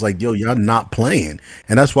second one, I was like, yo, y'all not playing.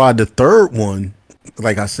 And that's why the third one,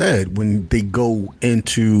 like I said, when they go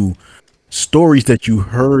into stories that you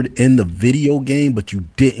heard in the video game, but you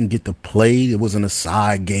didn't get to play, it wasn't a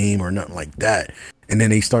side game or nothing like that. And then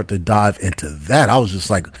they start to dive into that. I was just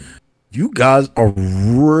like, you guys are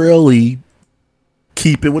really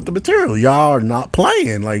keeping with the material. Y'all are not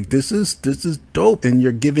playing. Like this is dope. And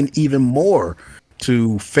you're giving even more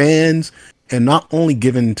to fans. And not only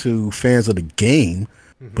giving to fans of the game,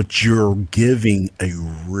 but you're giving a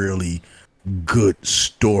really good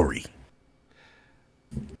story.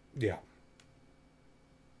 Yeah.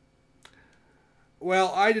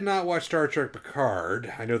 Well, I did not watch Star Trek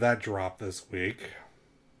Picard. I know that dropped this week.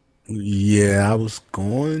 Yeah, I was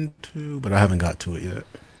going to, but I haven't got to it yet.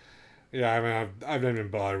 Yeah, I mean, I've never been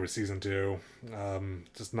bothered with season 2.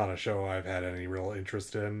 Just not a show I've had any real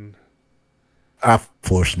interest in. I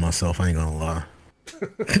forced myself, I ain't gonna lie.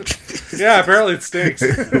 Yeah, apparently it stinks.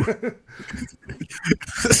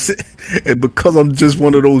 And because I'm just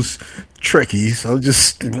one of those Trekkies, I'm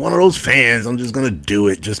just one of those fans, I'm just gonna do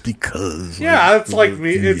it just because. Yeah, it's like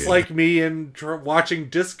me. It's like me and watching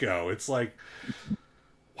Disco. It's like,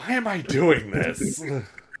 why am I doing this?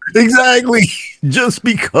 Exactly, just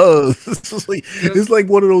because. It's like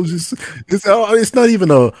one of those. It's not even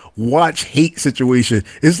a watch hate situation.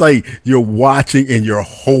 It's like you're watching and you're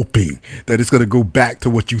hoping that it's gonna go back to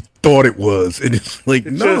what you thought it was, and it's like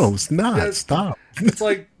it's not. Stop. It's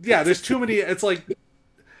like, yeah, there's too many. It's like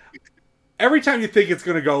every time you think it's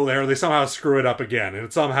going to go there, they somehow screw it up again,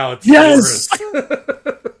 and somehow it's yes.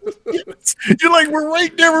 Yes. You're like, we're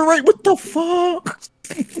right there, we're right. What the fuck?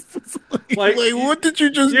 like what did you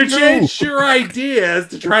just do? You changed your ideas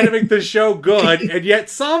to try to make the show good, and yet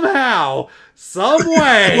somehow, some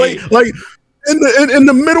way, like in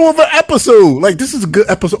the middle of an episode, like this is a good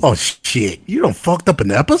episode. Oh shit, you done fucked up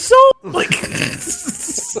an episode? Like,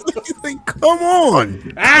 like come on,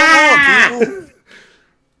 come on, people.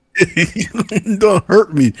 Don't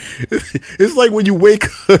hurt me. It's like when you wake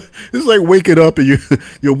up, it's like waking up and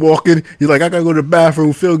you're walking, you're like, I gotta go to the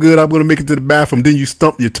bathroom, feel good, I'm gonna make it to the bathroom, then you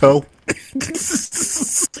stump your toe.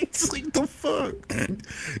 It's like the fuck.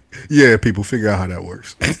 Yeah, people figure out how that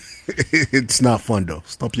works. It's not fun though.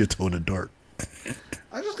 Stump your toe in the dark.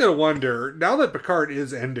 I just gotta wonder, now that Picard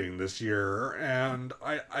is ending this year, and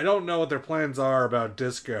I don't know what their plans are about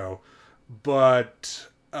Disco, but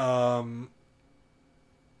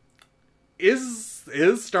is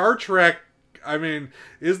Star Trek, I mean,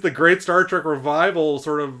 is the Great Star Trek Revival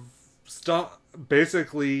sort of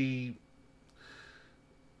basically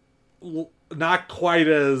not quite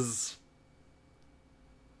as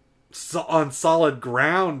on solid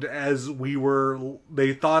ground as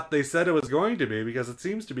they said it was going to be, because it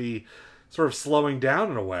seems to be sort of slowing down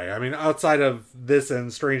in a way. I mean, outside of this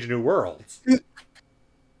and Strange New Worlds.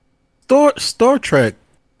 Star Trek,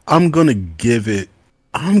 I'm going to give it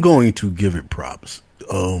props.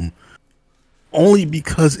 Only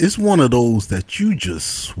because it's one of those that you just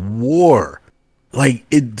swore. Like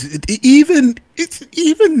even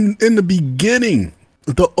in the beginning,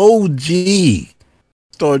 the OG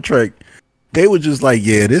Star Trek, they were just like,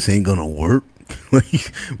 yeah, this ain't gonna work.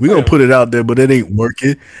 Like, we're gonna put it out there, but it ain't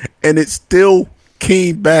working. And it still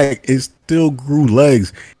came back. It still grew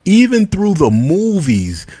legs. Even through the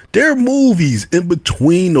movies, there are movies in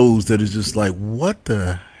between those that is just like, what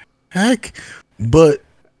the heck? But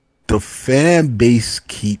the fan base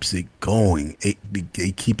keeps it going.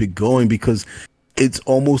 They keep it going because it's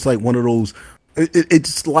almost like one of those.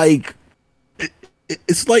 It's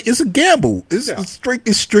a gamble.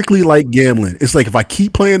 It's strictly like gambling. It's like, if I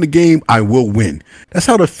keep playing the game, I will win. That's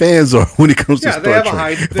how the fans are when it comes to Star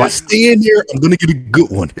Trek. If I stay in here, I'm gonna get a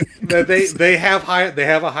good one. they have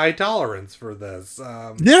a high tolerance for this.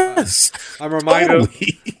 Yes, I'm reminded of,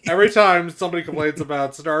 every time somebody complains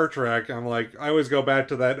about Star Trek, I'm like, I always go back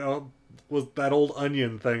to that old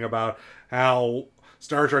Onion thing about how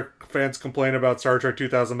Star Trek fans complain about Star Trek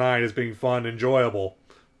 2009 as being fun, enjoyable.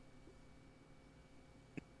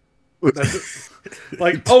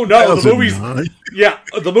 Like, oh no,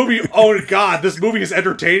 the movie, oh god, this movie is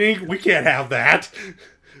entertaining, we can't have that.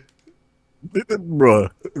 Bruh.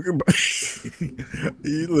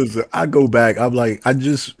 Listen, I go back, I'm like, I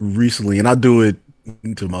just recently, and I do it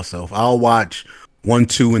to myself, I'll watch 1,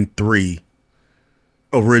 2, and 3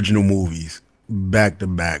 original movies back to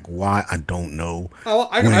back. Why? I don't know.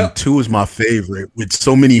 When 2 is my favorite with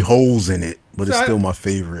so many holes in it, but it's still my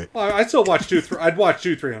favorite. Well, I still watch 2, 3. I'd watch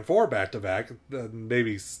 2, 3, and 4 back to back.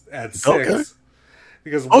 Maybe add 6. Okay.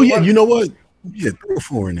 Because you know what? Yeah, throw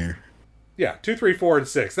 4 in there. Yeah, 2, 3, 4, and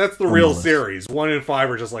 6. That's the real series. 1 and 5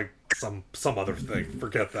 are just like some other thing.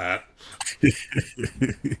 Forget that.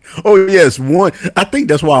 Oh yes, 1. I think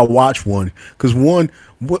that's why I watched 1, because 1.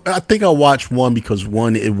 I think I watched 1 because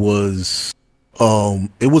 1, it was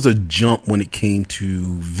a jump when it came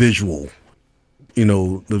to visual,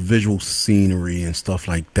 the visual scenery and stuff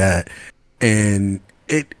like that, and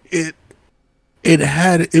it's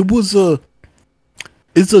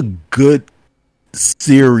a good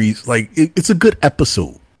series. Like, it's a good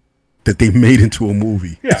episode that they made into a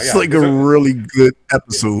movie. It's like a really good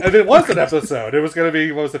episode. And it was an episode. It was going to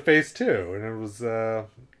be, what was it, Phase 2, and it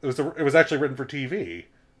was actually written for TV.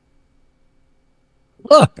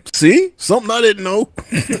 See, something I didn't know.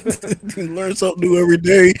 You learn something new every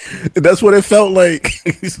day. And that's what it felt like.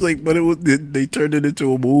 It's like, but they turned it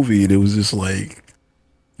into a movie, and it was just like,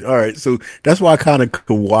 all right. So that's why I kind of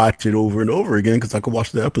could watch it over and over again, because I could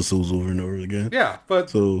watch the episodes over and over again. Yeah, but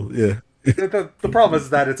so yeah. The problem is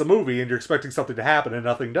that it's a movie, and you're expecting something to happen, and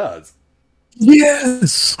nothing does.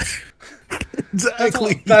 Yes.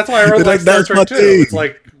 Exactly. That's why I really like Star Trek too. It's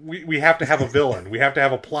like, we have to have a villain. We have to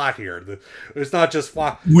have a plot here. It's not just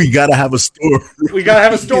we gotta have a story. We gotta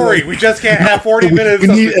have a story. We just can't have 40 minutes. We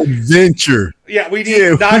need adventure. Yeah, we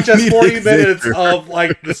need not just 40 minutes of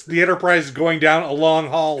like the Enterprise going down a long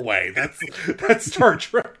hallway. That's Star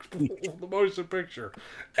Trek, the motion picture.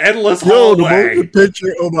 Endless hallway. The motion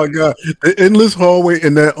picture. Oh my god, the endless hallway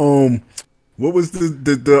and that what was the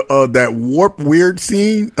that warp weird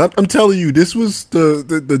scene? I'm telling you, this was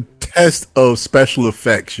the test of special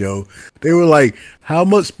effects, yo. They were like, how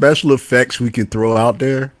much special effects we can throw out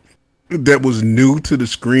there that was new to the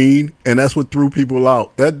screen, and that's what threw people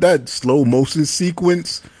out. That slow motion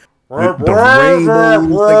sequence, the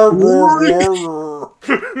rainbow,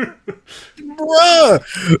 bruh.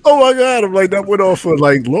 Oh my god! I'm like, that went off for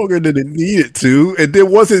like longer than it needed to, and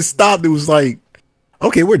then once it stopped, it was like,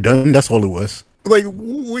 okay, we're done. That's all it was. Like,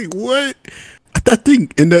 wait, what? I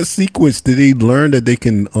think in that sequence, did they learn that they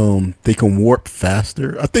can warp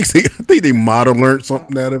faster? I think they might have learned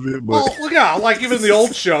something out of it. But well, yeah, like even the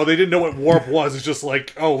old show, they didn't know what warp was. It's just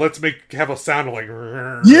like, oh, let's have a sound like.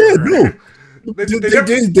 Yeah, no.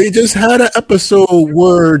 They just had an episode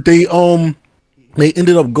where they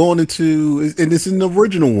ended up going into, and it's in the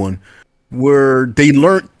original one, where they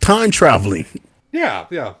learned time traveling. Yeah.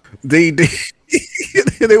 They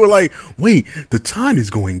they were like, wait, the time is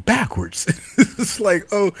going backwards. It's like,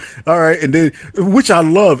 oh, all right. And then, which I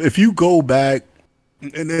love, if you go back,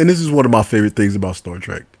 and this is one of my favorite things about Star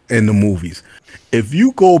Trek and the movies. If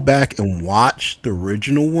you go back and watch the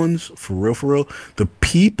original ones, for real, the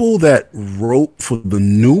people that wrote for the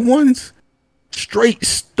new ones straight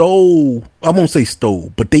stole, I won't say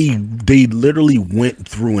stole, but they literally went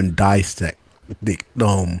through and dissect the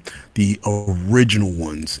original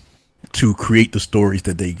ones to create the stories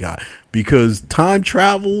that they got, because time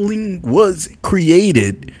traveling was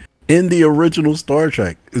created in the original Star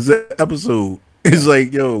Trek. Is that episode? It's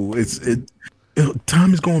like, yo,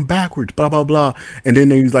 time is going backwards, blah blah blah, and then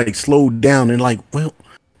they like slowed down and like, well,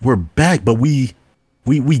 we're back, but we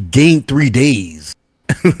gained 3 days.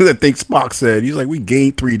 I think Spock said, he's like, we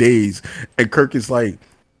gained 3 days, and Kirk is like,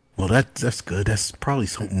 well, that's good. That's probably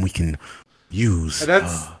something we can use. And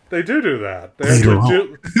they do that.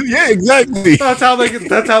 Yeah, exactly. That's how they get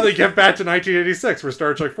back to 1986 for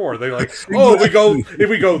Star Trek 4. They're like, oh, if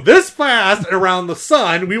we go this fast around the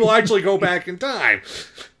sun, we will actually go back in time.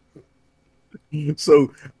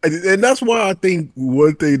 So, and that's why I think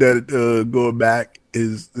one thing that going back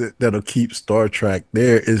is that'll keep Star Trek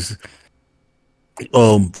there is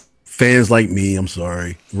fans like me. I'm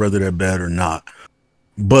sorry, whether they're bad or not.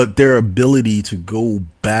 But their ability to go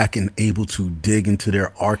back and able to dig into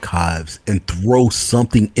their archives and throw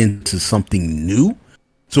something into something new.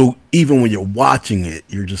 So even when you're watching it,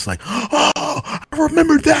 you're just like, oh, I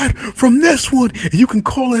remember that from this one. And you can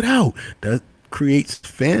call it out. That creates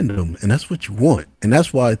fandom. And that's what you want. And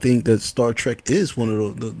that's why I think that Star Trek is one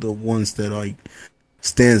of the ones that like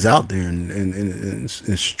stands out there and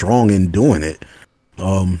strong in doing it.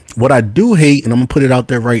 What I do hate, and I'm going to put it out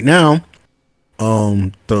there right now,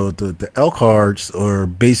 the L cards are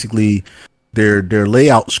basically their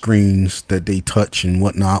layout screens that they touch and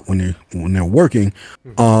whatnot when they're working.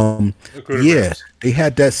 Yeah, they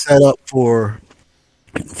had that set up for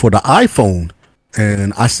the iPhone,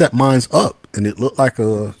 and I set mine's up, and it looked like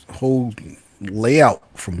a whole layout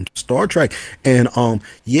from Star Trek. And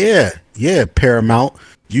yeah, Paramount,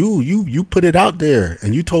 you put it out there,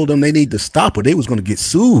 and you told them they need to stop, or they was going to get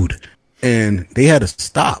sued, and they had to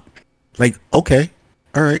stop. Like, okay,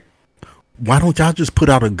 all right. Why don't y'all just put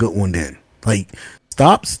out a good one then? Like,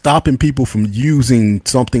 stop stopping people from using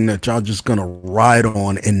something that y'all just gonna ride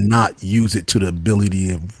on and not use it to the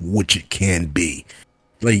ability of which it can be.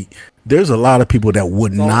 Like, there's a lot of people that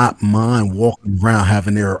would not mind walking around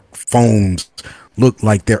having their phones look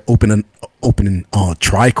like they're opening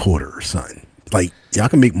tricorder or something. Like, y'all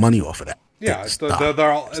can make money off of that. Yeah, it's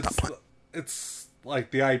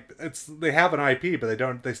like they have an IP,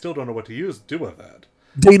 but they still don't know what to do with it.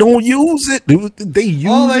 They don't use it. They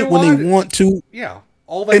use it when they want to. Yeah,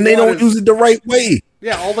 they don't use it the right way.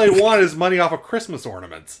 Yeah, all they want is money off of Christmas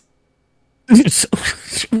ornaments.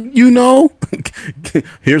 You know,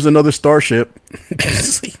 here's another starship.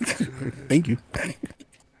 Thank you.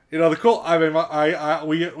 You know, the cool. I mean,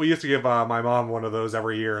 we used to give my mom one of those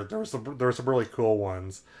every year. There were some really cool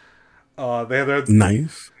ones. They have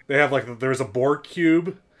nice. They have there's a Borg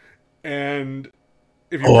cube, and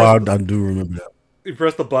if you I do remember that. You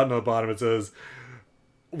press the button on the bottom, it says,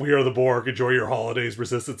 "We are the Borg. Enjoy your holidays.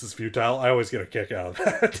 Resistance is futile." I always get a kick out of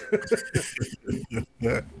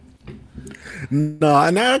that. No,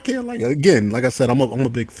 and I can't like I said, I'm a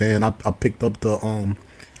big fan. I picked up the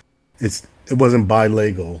it wasn't by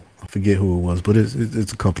Lego. I forget who it was, but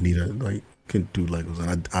it's a company that like can do Legos,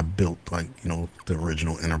 and I built the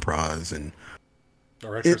original Enterprise and.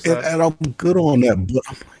 And I'm good on that, but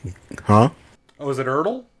I'm like, huh? Oh, is it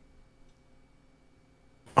Ertl?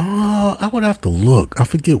 I would have to look. I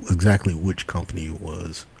forget exactly which company it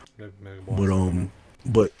was.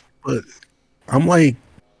 But I'm like,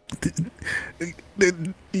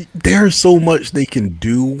 there's so much they can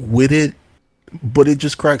do with it but it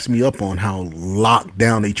just cracks me up on how locked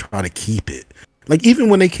down they try to keep it. Like, even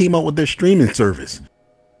when they came out with their streaming service,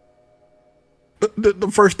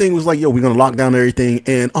 the first thing was like, yo, we're going to lock down everything.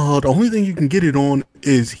 And the only thing you can get it on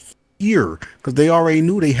is here. Because they already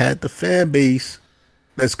knew they had the fan base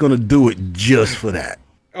that's going to do it just for that.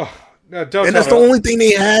 Oh, no, and that's the only thing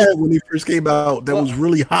they had when they first came out that was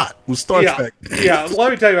really hot was Star Trek. Yeah,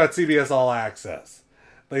 let me tell you about CBS All Access.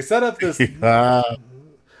 They set up this... They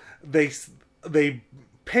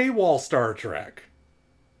paywall Star Trek.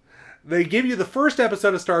 They give you the first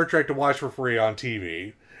episode of Star Trek to watch for free on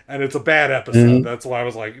TV, and it's a bad episode. Mm-hmm. That's why I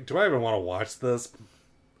was like, do I even want to watch this?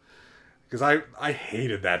 Because I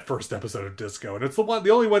hated that first episode of Disco, and it's the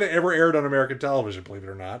only one that ever aired on American television, believe it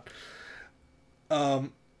or not.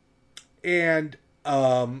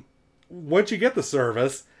 Once you get the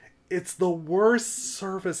service, it's the worst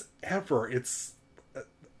service ever. It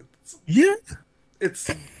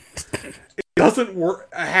doesn't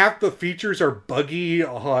work. Half the features are buggy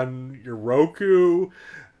on your Roku.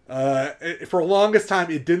 For the longest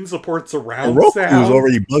time, it didn't support surround Roku sound. was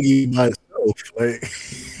already buggy by itself.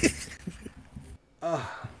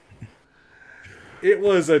 It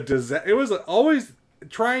was a disaster. It was always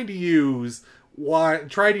trying to get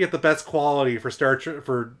the best quality for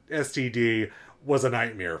for STD was a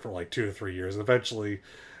nightmare for like 2 to 3 years. Eventually,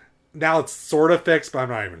 now it's sort of fixed, but I'm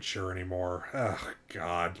not even sure anymore. Oh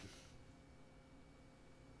God.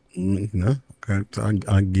 No, okay,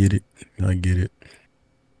 I get it. I get it.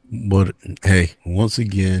 But hey, once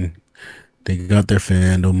again, they got their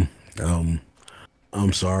fandom.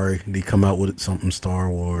 I'm sorry, they come out with something Star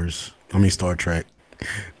Trek.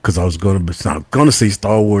 Because I was gonna say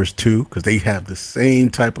Star Wars 2, because they have the same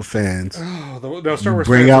type of fans. Oh, no, Star Wars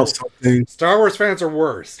bring fans out something. Star Wars fans are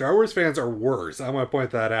worse. Star Wars fans are worse. I'm gonna point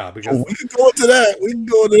that out because we can go into that. We can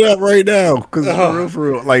go into that right now because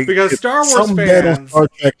for real, like because Star Wars fans. Bad on Star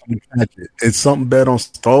Trek, it's something bad on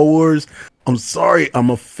Star Wars. I'm sorry. I'm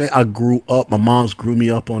a fan. I grew up. My mom's grew me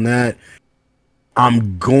up on that.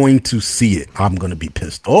 I'm going to see it. I'm going to be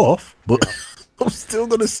pissed off, but. I'm still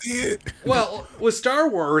gonna see it. Well, with Star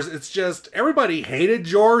Wars, it's just everybody hated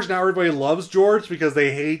George. Now everybody loves George because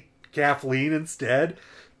they hate Kathleen instead.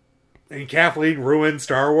 And Kathleen ruined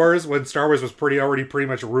Star Wars when Star Wars was already pretty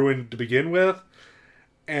much ruined to begin with.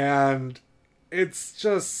 And it's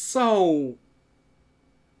just so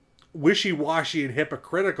wishy-washy and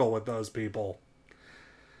hypocritical with those people.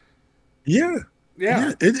 Yeah.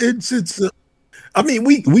 It's. I mean,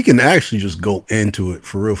 we can actually just go into it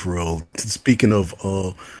for real. Speaking of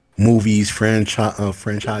movies,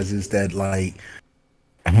 franchises that like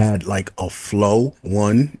had like a flow.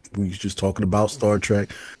 One, we was just talking about Star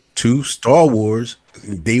Trek. 2, Star Wars.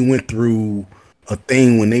 They went through a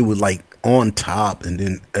thing when they were like on top, and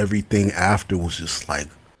then everything after was just like,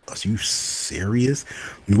 are you serious?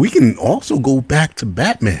 We can also go back to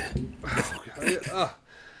Batman.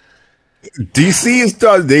 DC is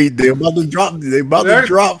done. They're about to drop. They're gonna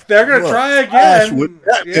try again.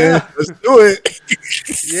 Yeah. Let's do it.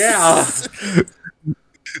 Yeah.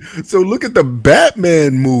 So look at the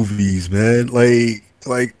Batman movies, man.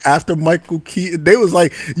 Like after Michael Keaton, they was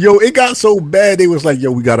like, yo, it got so bad. They was like,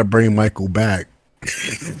 yo, we got to bring Michael back.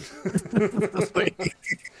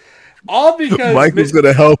 All because Michael's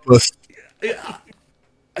gonna help us.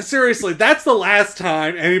 Seriously, that's the last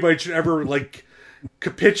time anybody should ever like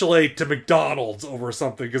capitulate to McDonald's over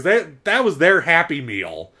something, because that was their Happy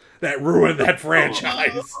Meal that ruined that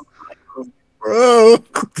franchise. Bro,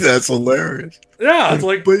 that's hilarious. Yeah, it's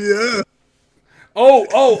like, but yeah.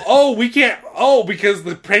 We can't. Because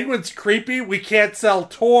the Penguin's creepy, we can't sell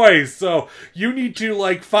toys. So you need to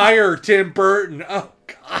like fire Tim Burton. Oh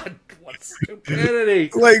God, what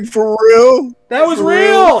stupidity! Like for real? That was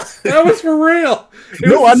real. That was for real.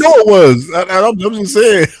 I know it was. I'm just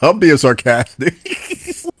saying. I'm being sarcastic.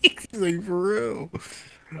 Like for real.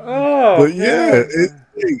 Oh, but yeah,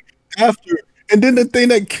 after, and then the thing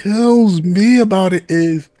that kills me about it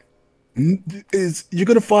is you're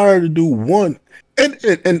gonna fire her to do one, and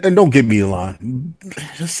don't get me wrong.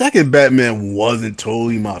 The second Batman wasn't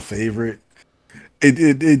totally my favorite.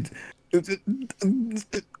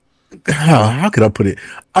 How could I put it?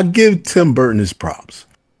 I give Tim Burton his props,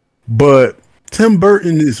 but Tim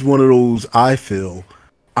Burton is one of those. I feel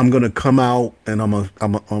I'm gonna come out and I'm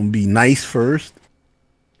gonna be nice first,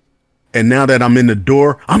 and now that I'm in the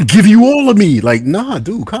door, I'm giving you all of me. Like, nah,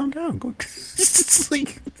 dude, calm down. Go,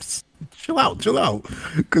 like, chill out.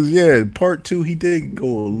 Because yeah, part 2 he did go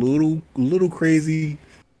a little crazy,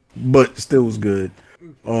 but still was good.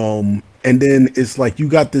 And then it's like you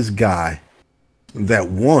got this guy that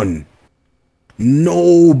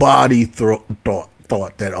nobody thought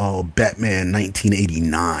thought that Batman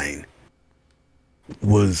 1989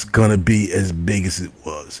 was gonna be as big as it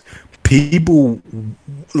was. People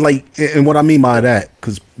like, and what I mean by that,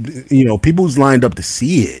 because people was lined up to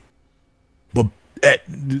see it, but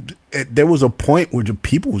there was a point where the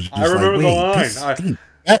people was just I remember like, the line.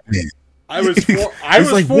 Batman. I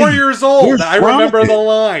was like, 4 years old. I remember the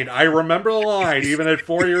line. I remember the line, even at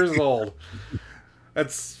 4 years old.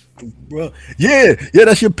 That's. Bro, yeah,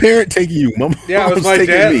 that's your parent taking you. My mom was my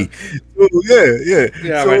taking dad. Me. So,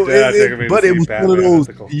 yeah. So my dad taking me. But it was one of those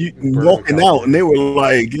walking out, and they were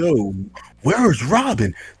like, "Yo, where's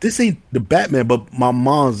Robin? This ain't the Batman." But my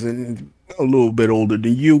mom's a little bit older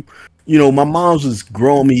than you. My mom's was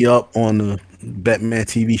growing me up on the Batman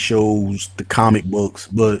TV shows, the comic books,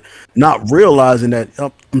 but not realizing that.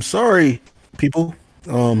 I'm sorry, people.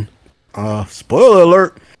 Spoiler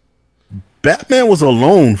alert. Batman was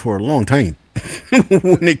alone for a long time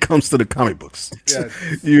when it comes to the comic books. Yeah.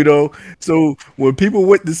 So when people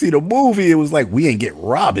went to see the movie, it was like, we ain't get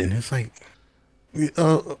Robin. It's like,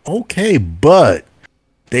 okay, but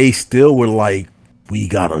they still were like, we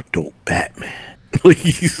got a dope Batman.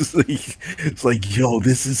 It's like, yo,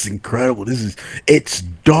 this is incredible. It's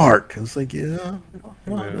dark. It's like,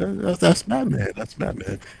 that's Batman. That's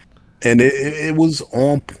Batman. And it was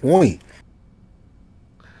on point.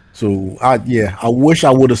 So I wish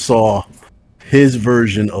I would have saw his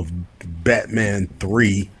version of Batman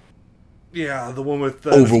 3. Yeah, the one with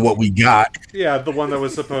over what we got. Yeah, the one that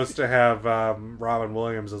was supposed to have Robin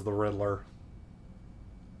Williams as the Riddler.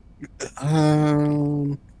 It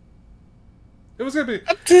was gonna be.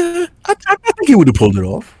 I think he would have pulled it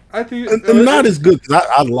off. I think not as good because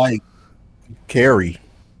I like Carrie.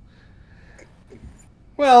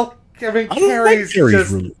 Well, I mean, Carrie's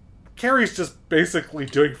just. Really. Carrie's just basically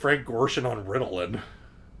doing Frank Gorshin on Ritalin.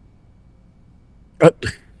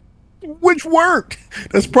 Which worked.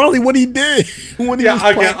 That's probably what he did. I'll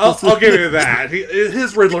give you that.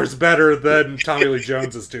 His Riddler's better than Tommy Lee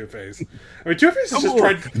Jones's Two-Face. I mean, Two-Face is just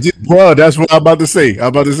trying... Bro, that's what I'm about to say. I'm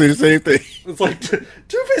about to say the same thing. It's like,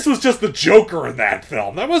 Two-Face was just the Joker in that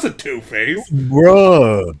film. That wasn't Two-Face.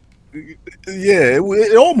 Bro. Yeah,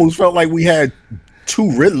 it almost felt like we had two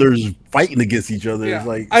Riddlers fighting against each other. Yeah. It's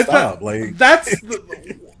like, stop.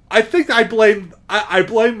 I think I blame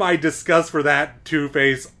my disgust for that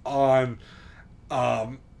Two-Face on,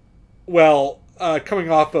 coming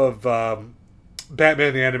off of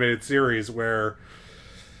Batman the Animated Series, where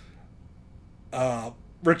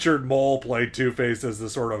Richard Mole played Two-Face as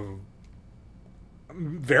this sort of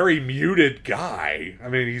very muted guy. I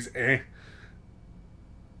mean, he's if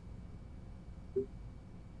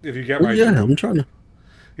you get my I'm trying to.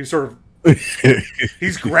 He's sort of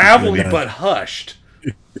he's gravelly but hushed.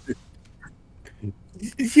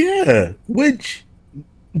 Yeah, which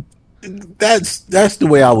that's the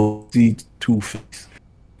way I would see Two-Face.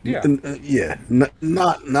 Yeah,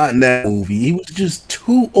 not in that movie. He was just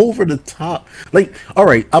too over the top. Like, all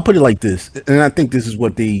right, I'll put it like this, and I think this is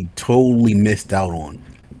what they totally missed out on.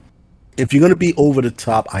 If you're gonna be over the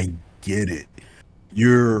top, I get it.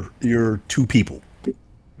 You're two people.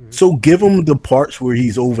 So give him the parts where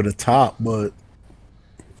he's over the top, but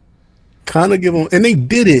kind of give him... And they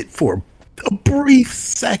did it for a brief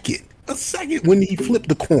second. A second when he flipped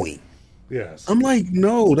the coin. Yes. I'm like,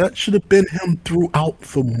 no, that should have been him throughout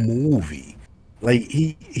the movie. Like,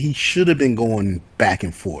 he should have been going back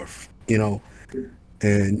and forth, And,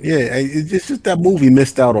 it's just that movie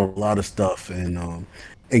missed out on a lot of stuff. And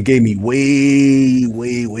it gave me way,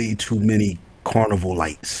 way, way too many carnival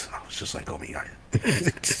lights. I was just like, oh, my God.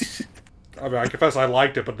 I mean, I confess I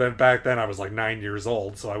liked it, but then back then I was like 9 years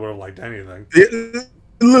old, so I would have liked anything.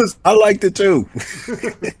 Listen, I liked it too.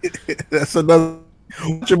 That's another.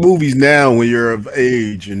 Watch your movies now when you're of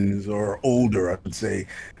age or older, I would say,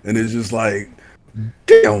 and it's just like,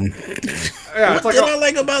 damn. Yeah, what did I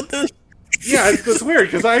like about this? Yeah, it's weird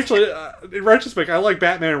because I actually, in retrospect, I like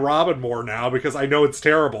Batman and Robin more now because I know it's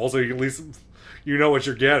terrible, so you at least know what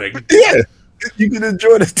you're getting. Yeah. You can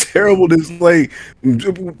enjoy the terribleness, like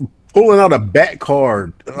pulling out a bat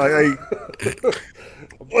card, like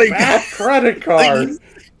bat credit card.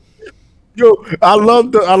 I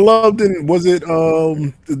loved in was it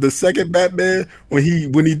the second Batman when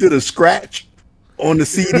he did a scratch on the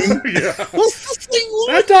CD? Yeah.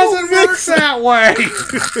 That doesn't work that way.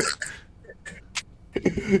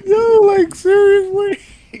 Like seriously.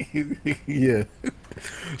 Yeah.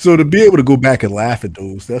 So to be able to go back and laugh at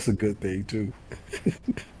those, that's a good thing too.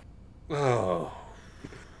 Oh.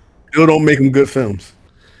 Still don't make them good films.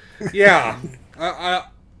 Yeah. I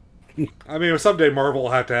mean, someday Marvel will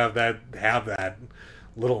have to have that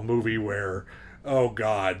little movie where oh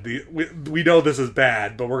god, we know this is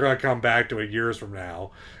bad, but we're gonna come back to it years from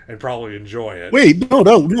now and probably enjoy it. Wait, no,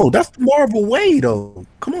 that's the Marvel way, though.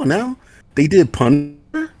 Come on now, they did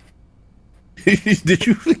Punisher. Did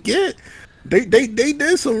you forget? They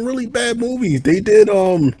did some really bad movies. They did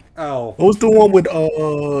what was the one with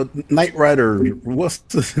Knight Rider? What's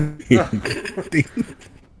the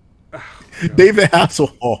David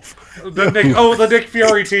Hasselhoff. The Nick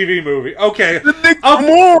Fury TV movie. Okay. Come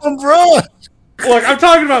on, bro. Look, I'm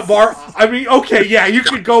talking about I mean, okay, yeah, you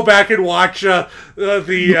could go back and watch Marvel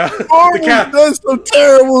does some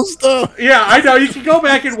terrible stuff. Yeah, I know. You can go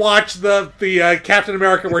back and watch the Captain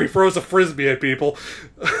America where he throws a frisbee at people.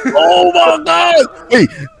 Oh my god!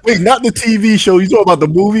 Wait, not the TV show. You talking about the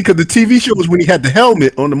movie? Because the TV show was when he had the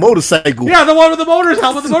helmet on the motorcycle. Yeah, the one with the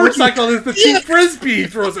helmet. The motorcycle is the cheap frisbee he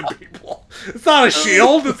throws at people. It's not a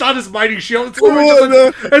shield. It's not his mighty shield. It's literally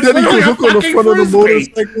a fucking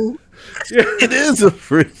frisbee. Yeah. It is a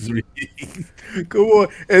frisbee. Come on,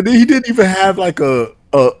 and then he didn't even have like a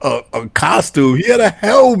costume. He had a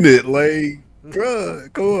helmet. Like,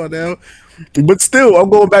 bruh, come on now. But still, I'm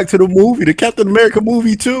going back to the movie, the Captain America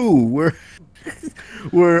movie too,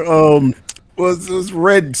 where was this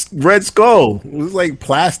Red Skull? It was like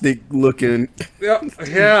plastic looking.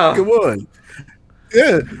 Yeah. Come on.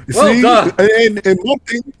 Yeah, well, see, and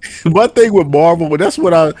my thing with Marvel, but that's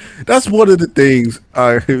one of the things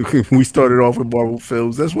we started off with Marvel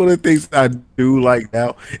films. That's one of the things I do like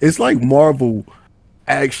now. It's like Marvel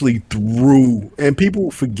actually threw, and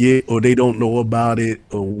people forget or they don't know about it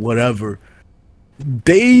or whatever.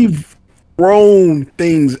 They've thrown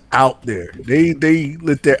things out there. They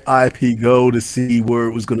let their IP go to see where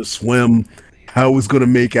it was going to swim, how it was going to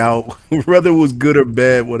make out, whether it was good or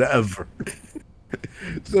bad, whatever.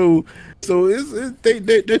 So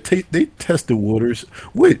they test the waters,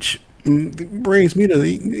 which brings me to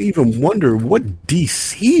even wonder what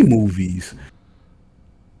DC movies,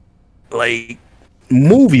 like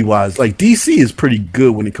movie wise, like DC is pretty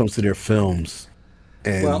good when it comes to their films,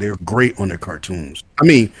 and they're great on their cartoons. I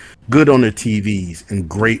mean, good on their TVs and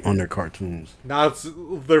great on their cartoons. Now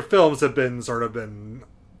their films have been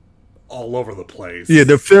all over the place. Yeah,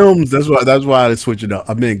 their films. That's why I switch it up.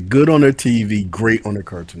 I mean, good on their TV, great on their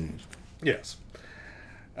cartoons. Yes,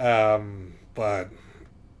 but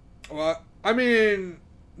I mean,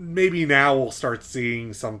 maybe now we'll start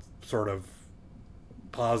seeing some sort of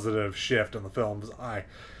positive shift in the films. I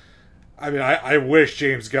wish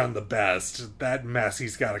James Gunn the best. That mess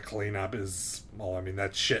he's got to clean up is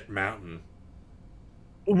that's shit mountain.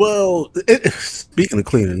 Well, speaking of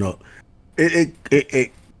cleaning up,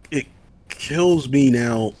 it kills me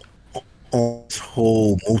now on this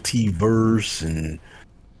whole multiverse and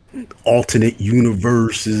alternate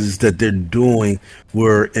universes that they're doing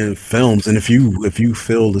where in films. And if you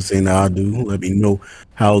feel the same I do, let me know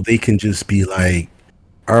how they can just be like,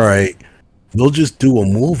 all right, we'll just do a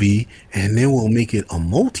movie and then we'll make it a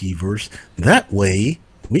multiverse. That way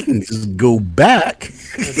we can just go back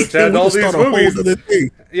and pretend all these movies.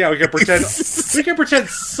 Yeah, we can pretend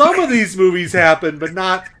some of these movies happen, but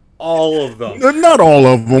not all of them. Not all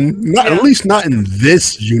of them. At least not in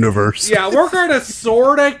this universe. Yeah, we're going to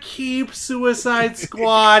sort of keep Suicide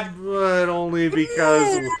Squad, but only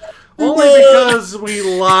because we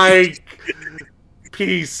like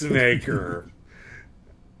Peacemaker.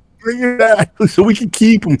 So we can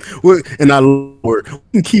keep him, and we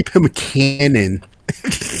can keep him a canon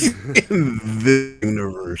in this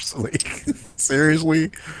universe. Like,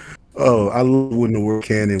 seriously? Oh, I love when the word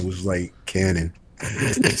canon was like canon.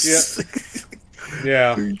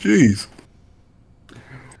 Yeah. Jeez.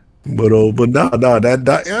 But no.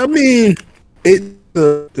 That I mean,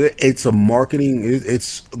 it's a marketing.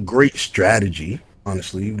 It's a great strategy,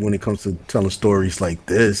 honestly, when it comes to telling stories like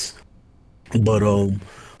this. But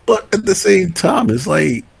at the same time, it's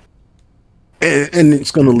like, and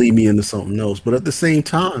it's gonna lead me into something else. But at the same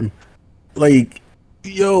time, like,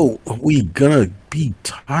 yo, we gonna be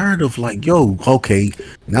tired of like, yo, okay,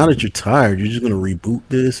 now that you're tired, you're just gonna reboot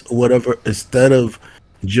this or whatever, instead of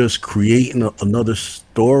just creating another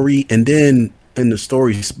story. And then in the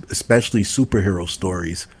stories, especially superhero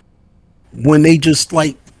stories, when they just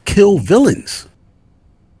like kill villains,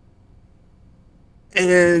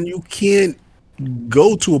 and you can't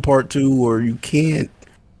go to a part 2, or you can't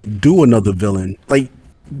do another villain, like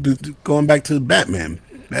going back to Batman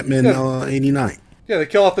 89. Yeah, they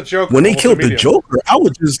kill off the Joker. When they killed the Joker, I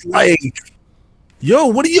was just like, yo,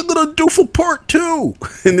 what are you going to do for part 2?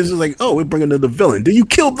 And this is like, oh, we're bringing another villain. Then you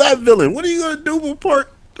kill that villain. What are you going to do for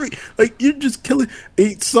part 3? Like, you're just killing.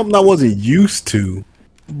 It's something I wasn't used to.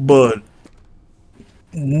 But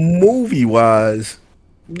movie-wise,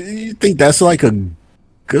 You think that's like a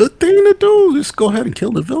good thing to do? Just go ahead and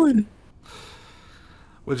kill the villain.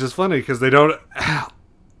 Which is funny because they don't.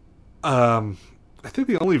 I think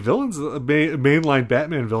the only villains, mainline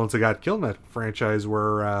Batman villains that got killed in that franchise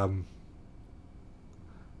were.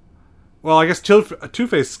 Well, I guess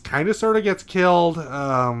Two-Face kind of sort of gets killed.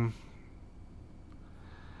 I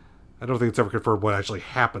don't think it's ever confirmed what actually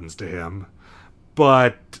happens to him.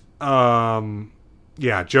 But,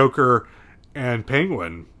 yeah, Joker and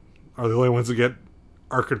Penguin are the only ones that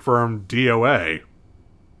are confirmed DOA.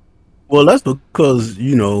 Well, that's because,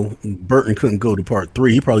 Burton couldn't go to part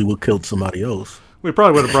 3. He probably would have killed somebody else. We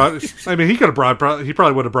probably would have brought... I mean, he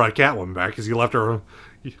probably would have brought Catwoman back because he left her...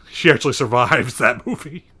 She actually survives that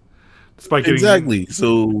movie. Despite getting... Exactly.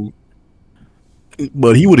 So...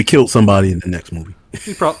 But he would have killed somebody in the next movie.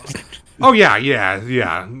 He probably... Oh, yeah.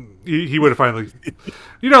 He would have finally...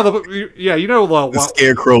 The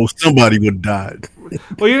Scarecrow, somebody would have died.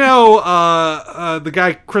 Well, the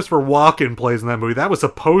guy Christopher Walken plays in that movie, that was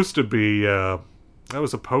supposed to be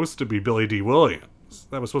Billy D. Williams.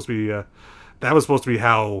 That was supposed to be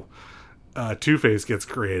how Two-Face gets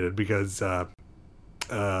created because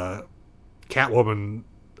Catwoman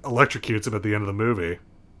electrocutes him at the end of the movie.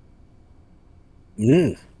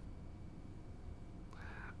 Mm.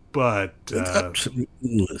 But listen,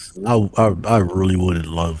 I really would have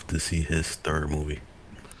loved to see his third movie.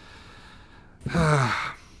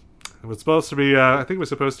 It was supposed to be. I think it was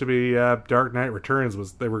supposed to be Dark Knight Returns.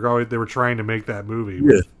 They were trying to make that movie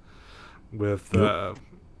with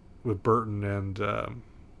Burton and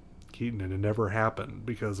Keaton, and it never happened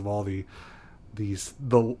because of all the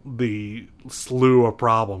slew of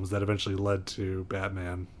problems that eventually led to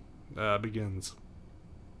Batman Begins.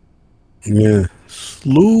 Yeah,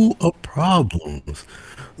 slew of problems.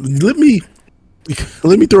 Let me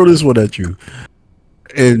throw this one at you,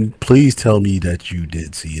 and please tell me that you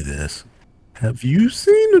did see this. Have you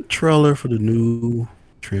seen the trailer for the new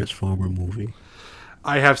Transformer movie?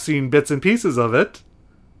 I have seen bits and pieces of it.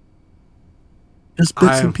 Just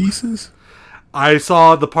bits and pieces? I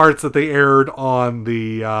saw the parts that they aired on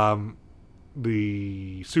the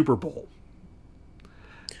Super Bowl.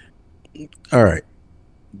 All right.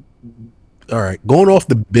 Going off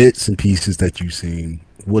the bits and pieces that you've seen,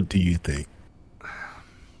 what do you think?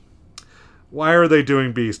 Why are they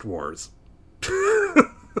doing Beast Wars?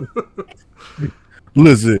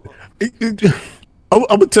 Listen, I'm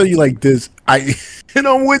gonna tell you like this.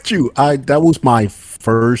 I'm with you. That was my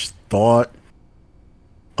first thought.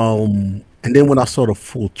 And then when I saw the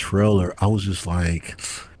full trailer, I was just like,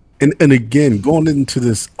 and again, going into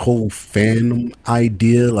this whole fandom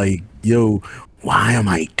idea, like, yo, why am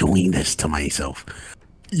I doing this to myself?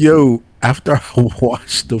 Yo, after I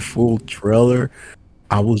watched the full trailer,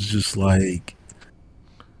 I was just like,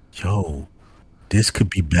 yo, this could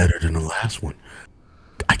be better than the last one.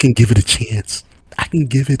 I can give it a chance. No,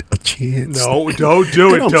 don't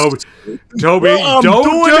do it, Toby. Toby, no, don't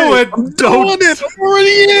do it. I'm doing it. I'm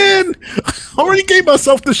already in. I already gave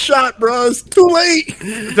myself the shot, bro. It's too late.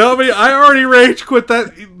 Toby, I already rage quit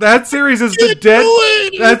that. That series has been dead.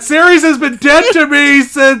 That series has been dead to me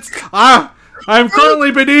since I'm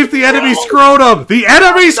currently beneath the enemy scrotum. The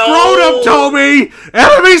enemy scrotum, Toby.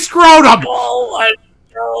 Enemy scrotum. Oh, I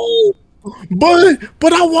know.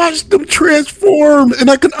 But I watched them transform, and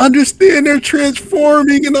I could understand they're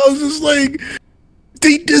transforming, and I was just like,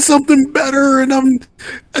 they did something better, and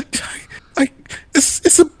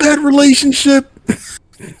it's a bad relationship.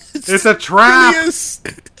 It's a trap,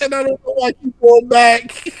 and I don't know why I keep going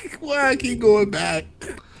back. Why I keep going back?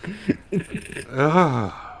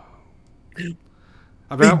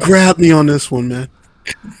 They grabbed me on this one, man.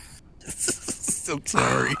 I'm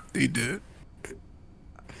sorry, they did.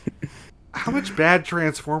 How much bad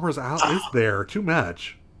Transformers out is there? Too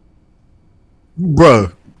much.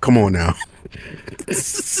 Bruh, come on now.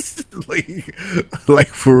 like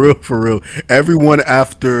for real. Everyone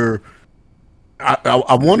after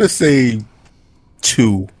I want to say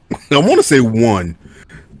 2. I want to say 1.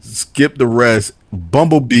 Skip the rest.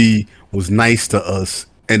 Bumblebee was nice to us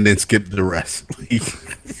and then skip the rest.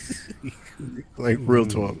 Like real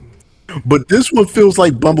talk. But this one feels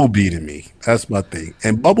like Bumblebee to me. That's my thing.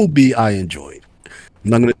 And Bumblebee, I enjoyed. I'm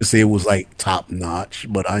not going to say it was like top notch,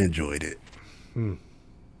 but I enjoyed it.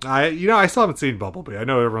 I still haven't seen Bumblebee. I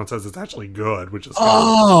know everyone says it's actually good, which is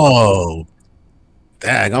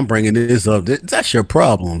dag, I'm bringing this up. That's your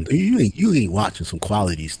problem. You ain't watching some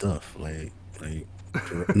quality stuff. Like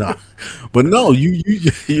no, but no, you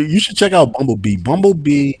should check out Bumblebee.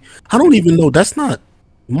 Bumblebee, I don't even know. That's not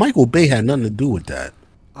Michael Bay had nothing to do with that.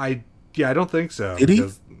 I don't think so. Did he?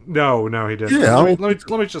 No, he didn't. Yeah, let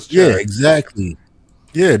me just check. Yeah, exactly.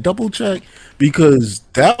 Yeah, double check because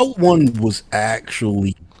that one was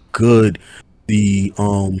actually good. The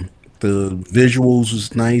visuals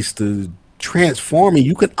was nice. The transforming,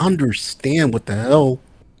 you could understand what the hell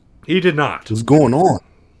he did not was going on.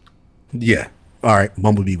 Yeah. All right,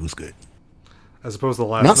 Bumblebee was good. as opposed to the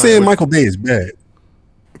last. Not saying Michael Bay is bad,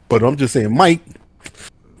 but I'm just saying Mike,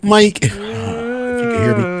 if you can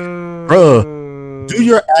hear me, bruh, do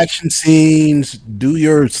your action scenes, do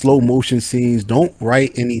your slow motion scenes. Don't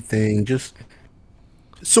write anything. Just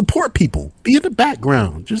support people. Be in the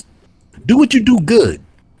background. Just do what you do good.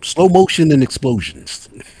 Slow motion and explosions.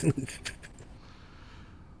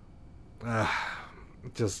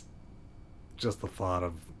 just the thought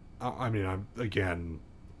of, I mean, I'm again.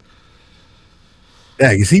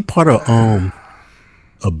 Yeah, is he part of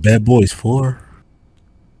Bad Boys 4?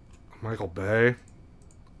 Michael Bay?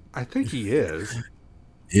 I think he is.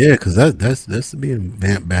 Yeah, because that's being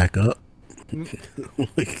vamped back up. I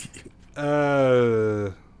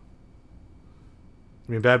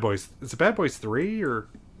mean, Bad Boys. Is it Bad Boys 3 or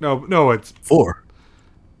no? It's 4.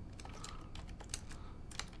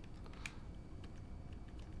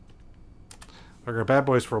 Okay, Bad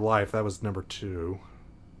Boys for Life. That was number 2.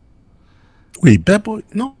 Wait, Bad Boy?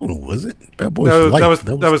 No, was it? Bad Boys for Life.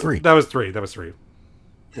 That was 3. That was 3. That was 3.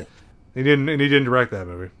 Yeah. He didn't direct that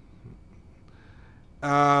movie.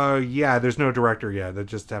 Yeah. There's no director yet. They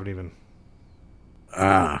just haven't even.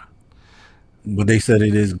 But they said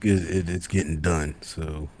it's getting done.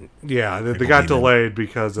 So yeah, they got delayed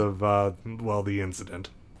because of the incident.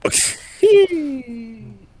 Let's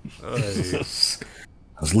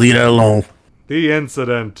leave that alone. The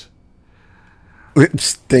incident.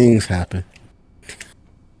 Things happen.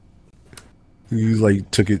 He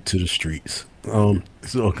took it to the streets.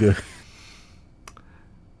 It's all good.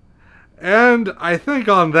 And I think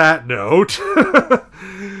on that note,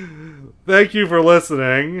 thank you for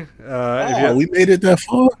listening. We made it that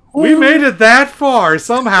far. We made it that far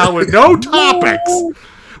somehow with no topics.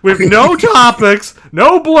 With no topics,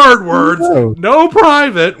 no blurred words, no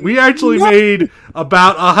private. We actually made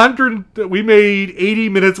about 100. We made 80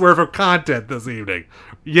 minutes worth of content this evening.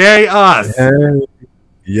 Yay us!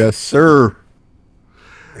 Yes, sir.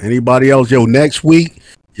 Anybody else? Yo, next week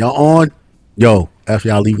y'all on? Yo, after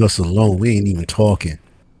y'all leave us alone, we ain't even talking.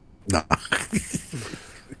 Nah.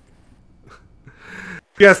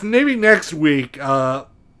 Yes, maybe next week. The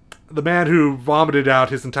man who vomited out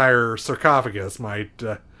his entire sarcophagus might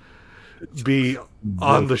be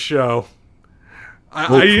on the show.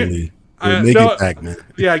 Hopefully, we'll make it back, man.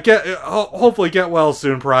 Yeah, hopefully get well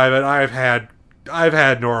soon, Private. I've had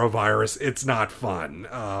norovirus. It's not fun.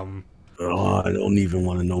 I don't even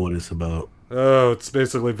want to know what it's about. Oh, it's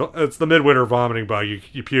the midwinter vomiting bug.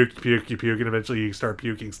 You puke, and eventually you start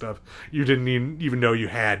puking stuff you didn't even know you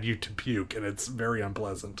had to puke, and it's very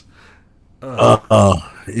unpleasant. Yeah,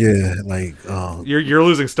 you're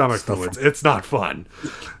losing stomach fluids. It's not fun.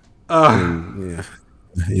 Yeah.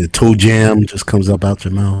 Your toe jam just comes up out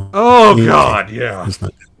your mouth. Oh God, yeah, it's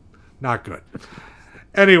not good.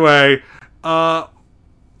 Anyway,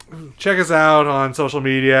 check us out on social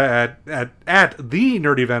media at the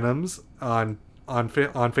Nerdy Venoms on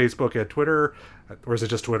Facebook, at Twitter, or is it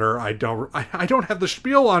just Twitter? I don't have the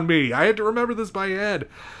spiel on me. I had to remember this by head.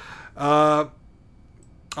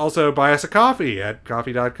 Also, buy us a coffee at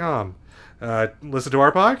coffee.com. Listen to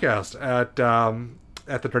our podcast at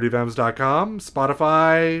thenerdivenoms.com,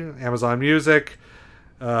 Spotify, Amazon Music,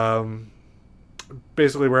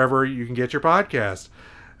 basically wherever you can get your podcast.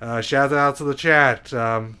 Shout out to the chat.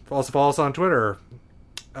 Also follow us on Twitter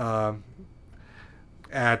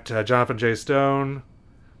at Jonathan J. Stone,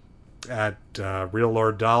 at Real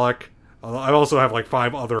Lord Dalek. I also have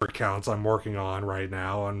 5 other accounts I'm working on right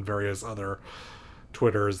now on various other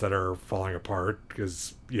Twitters that are falling apart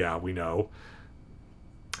because, yeah, we know.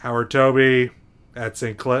 Howard Toby at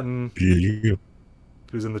St. Clinton,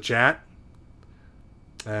 who's in the chat.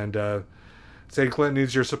 And St. Clinton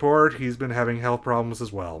needs your support. He's been having health problems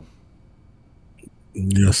as well.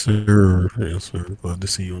 Yes, sir. Yes, sir. Glad to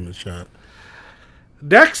see you in the chat.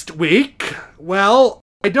 Next week, well,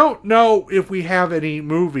 I don't know if we have any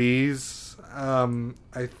movies.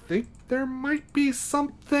 I think there might be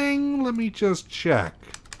something. Let me just check.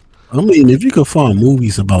 I mean, if you could find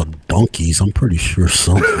movies about donkeys, I'm pretty sure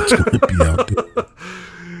something's going to be out there.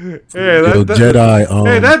 Hey, Jedi.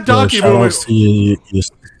 Hey, that donkey movie.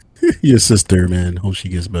 Your sister, man. Hope she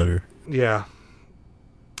gets better. Yeah.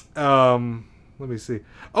 Let me see.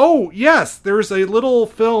 Oh, yes, there's a little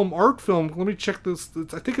art film. Let me check this.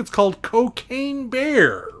 I think it's called Cocaine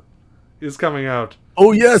Bear. Is coming out.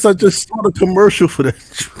 Oh, yes, I just saw the commercial for that.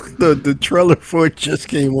 The trailer for it just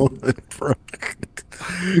came on.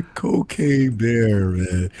 Cocaine Bear,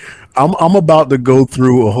 man. I'm about to go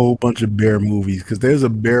through a whole bunch of bear movies because there's a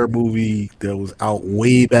bear movie that was out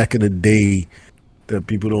way back in the day that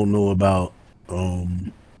people don't know about.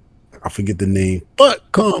 I forget the name, but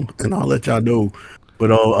come and I'll let y'all know.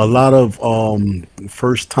 But a lot of our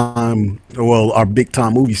big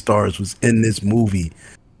time movie stars was in this movie,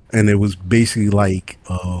 and it was basically like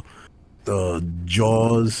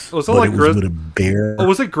Jaws, Was it but like it was with a bear. Oh,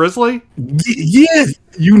 was it Grizzly? Yeah,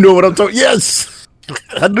 you know what I'm talking. Yes,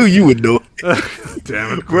 I knew you would know.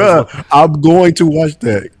 Damn it, Bruh, I'm going to watch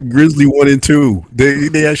that. Grizzly 1 and 2.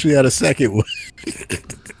 They actually had a second one.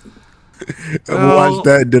 I'm gonna watch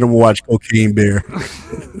that, and then I'm gonna watch Cocaine Bear.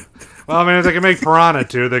 Well, I mean, if they can make Piranha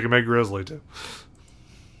 2, they can make Grizzly 2.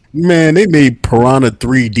 Man, they made Piranha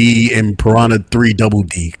 3D and Piranha 3 Double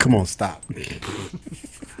D. Come on, stop.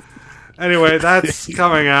 Anyway, that's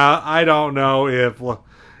coming out. I don't know if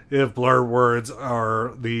Blurred Words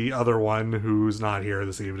or the other one who's not here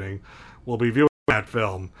this evening will be viewing that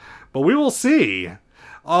film, but we will see.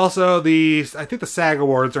 Also, I think the SAG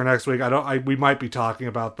Awards are next week. We might be talking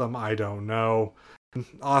about them. I don't know.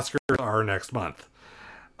 Oscars are next month.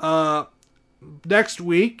 Next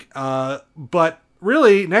week, but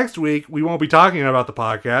really next week we won't be talking about the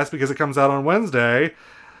podcast because it comes out on Wednesday.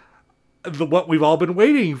 What we've all been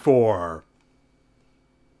waiting for.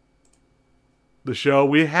 The show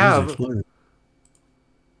we have.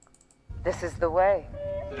 This is the way.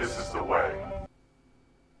 This is the way.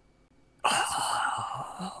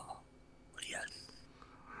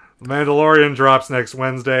 The Mandalorian drops next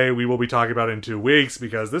Wednesday. We will be talking about it in 2 weeks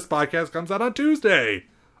because this podcast comes out on Tuesday.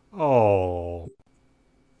 Oh.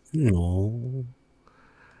 No.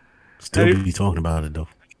 Still be talking about it, though.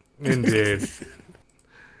 Indeed.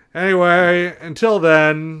 Anyway, until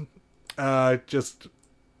then, just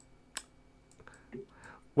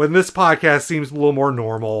when this podcast seems a little more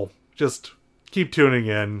normal, just keep tuning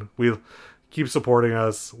in. We'll keep supporting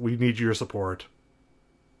us. We need your support.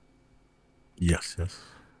 Yes.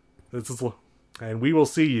 And we will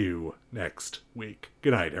see you next week.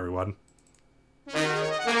 Good night, everyone.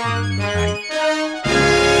 Night.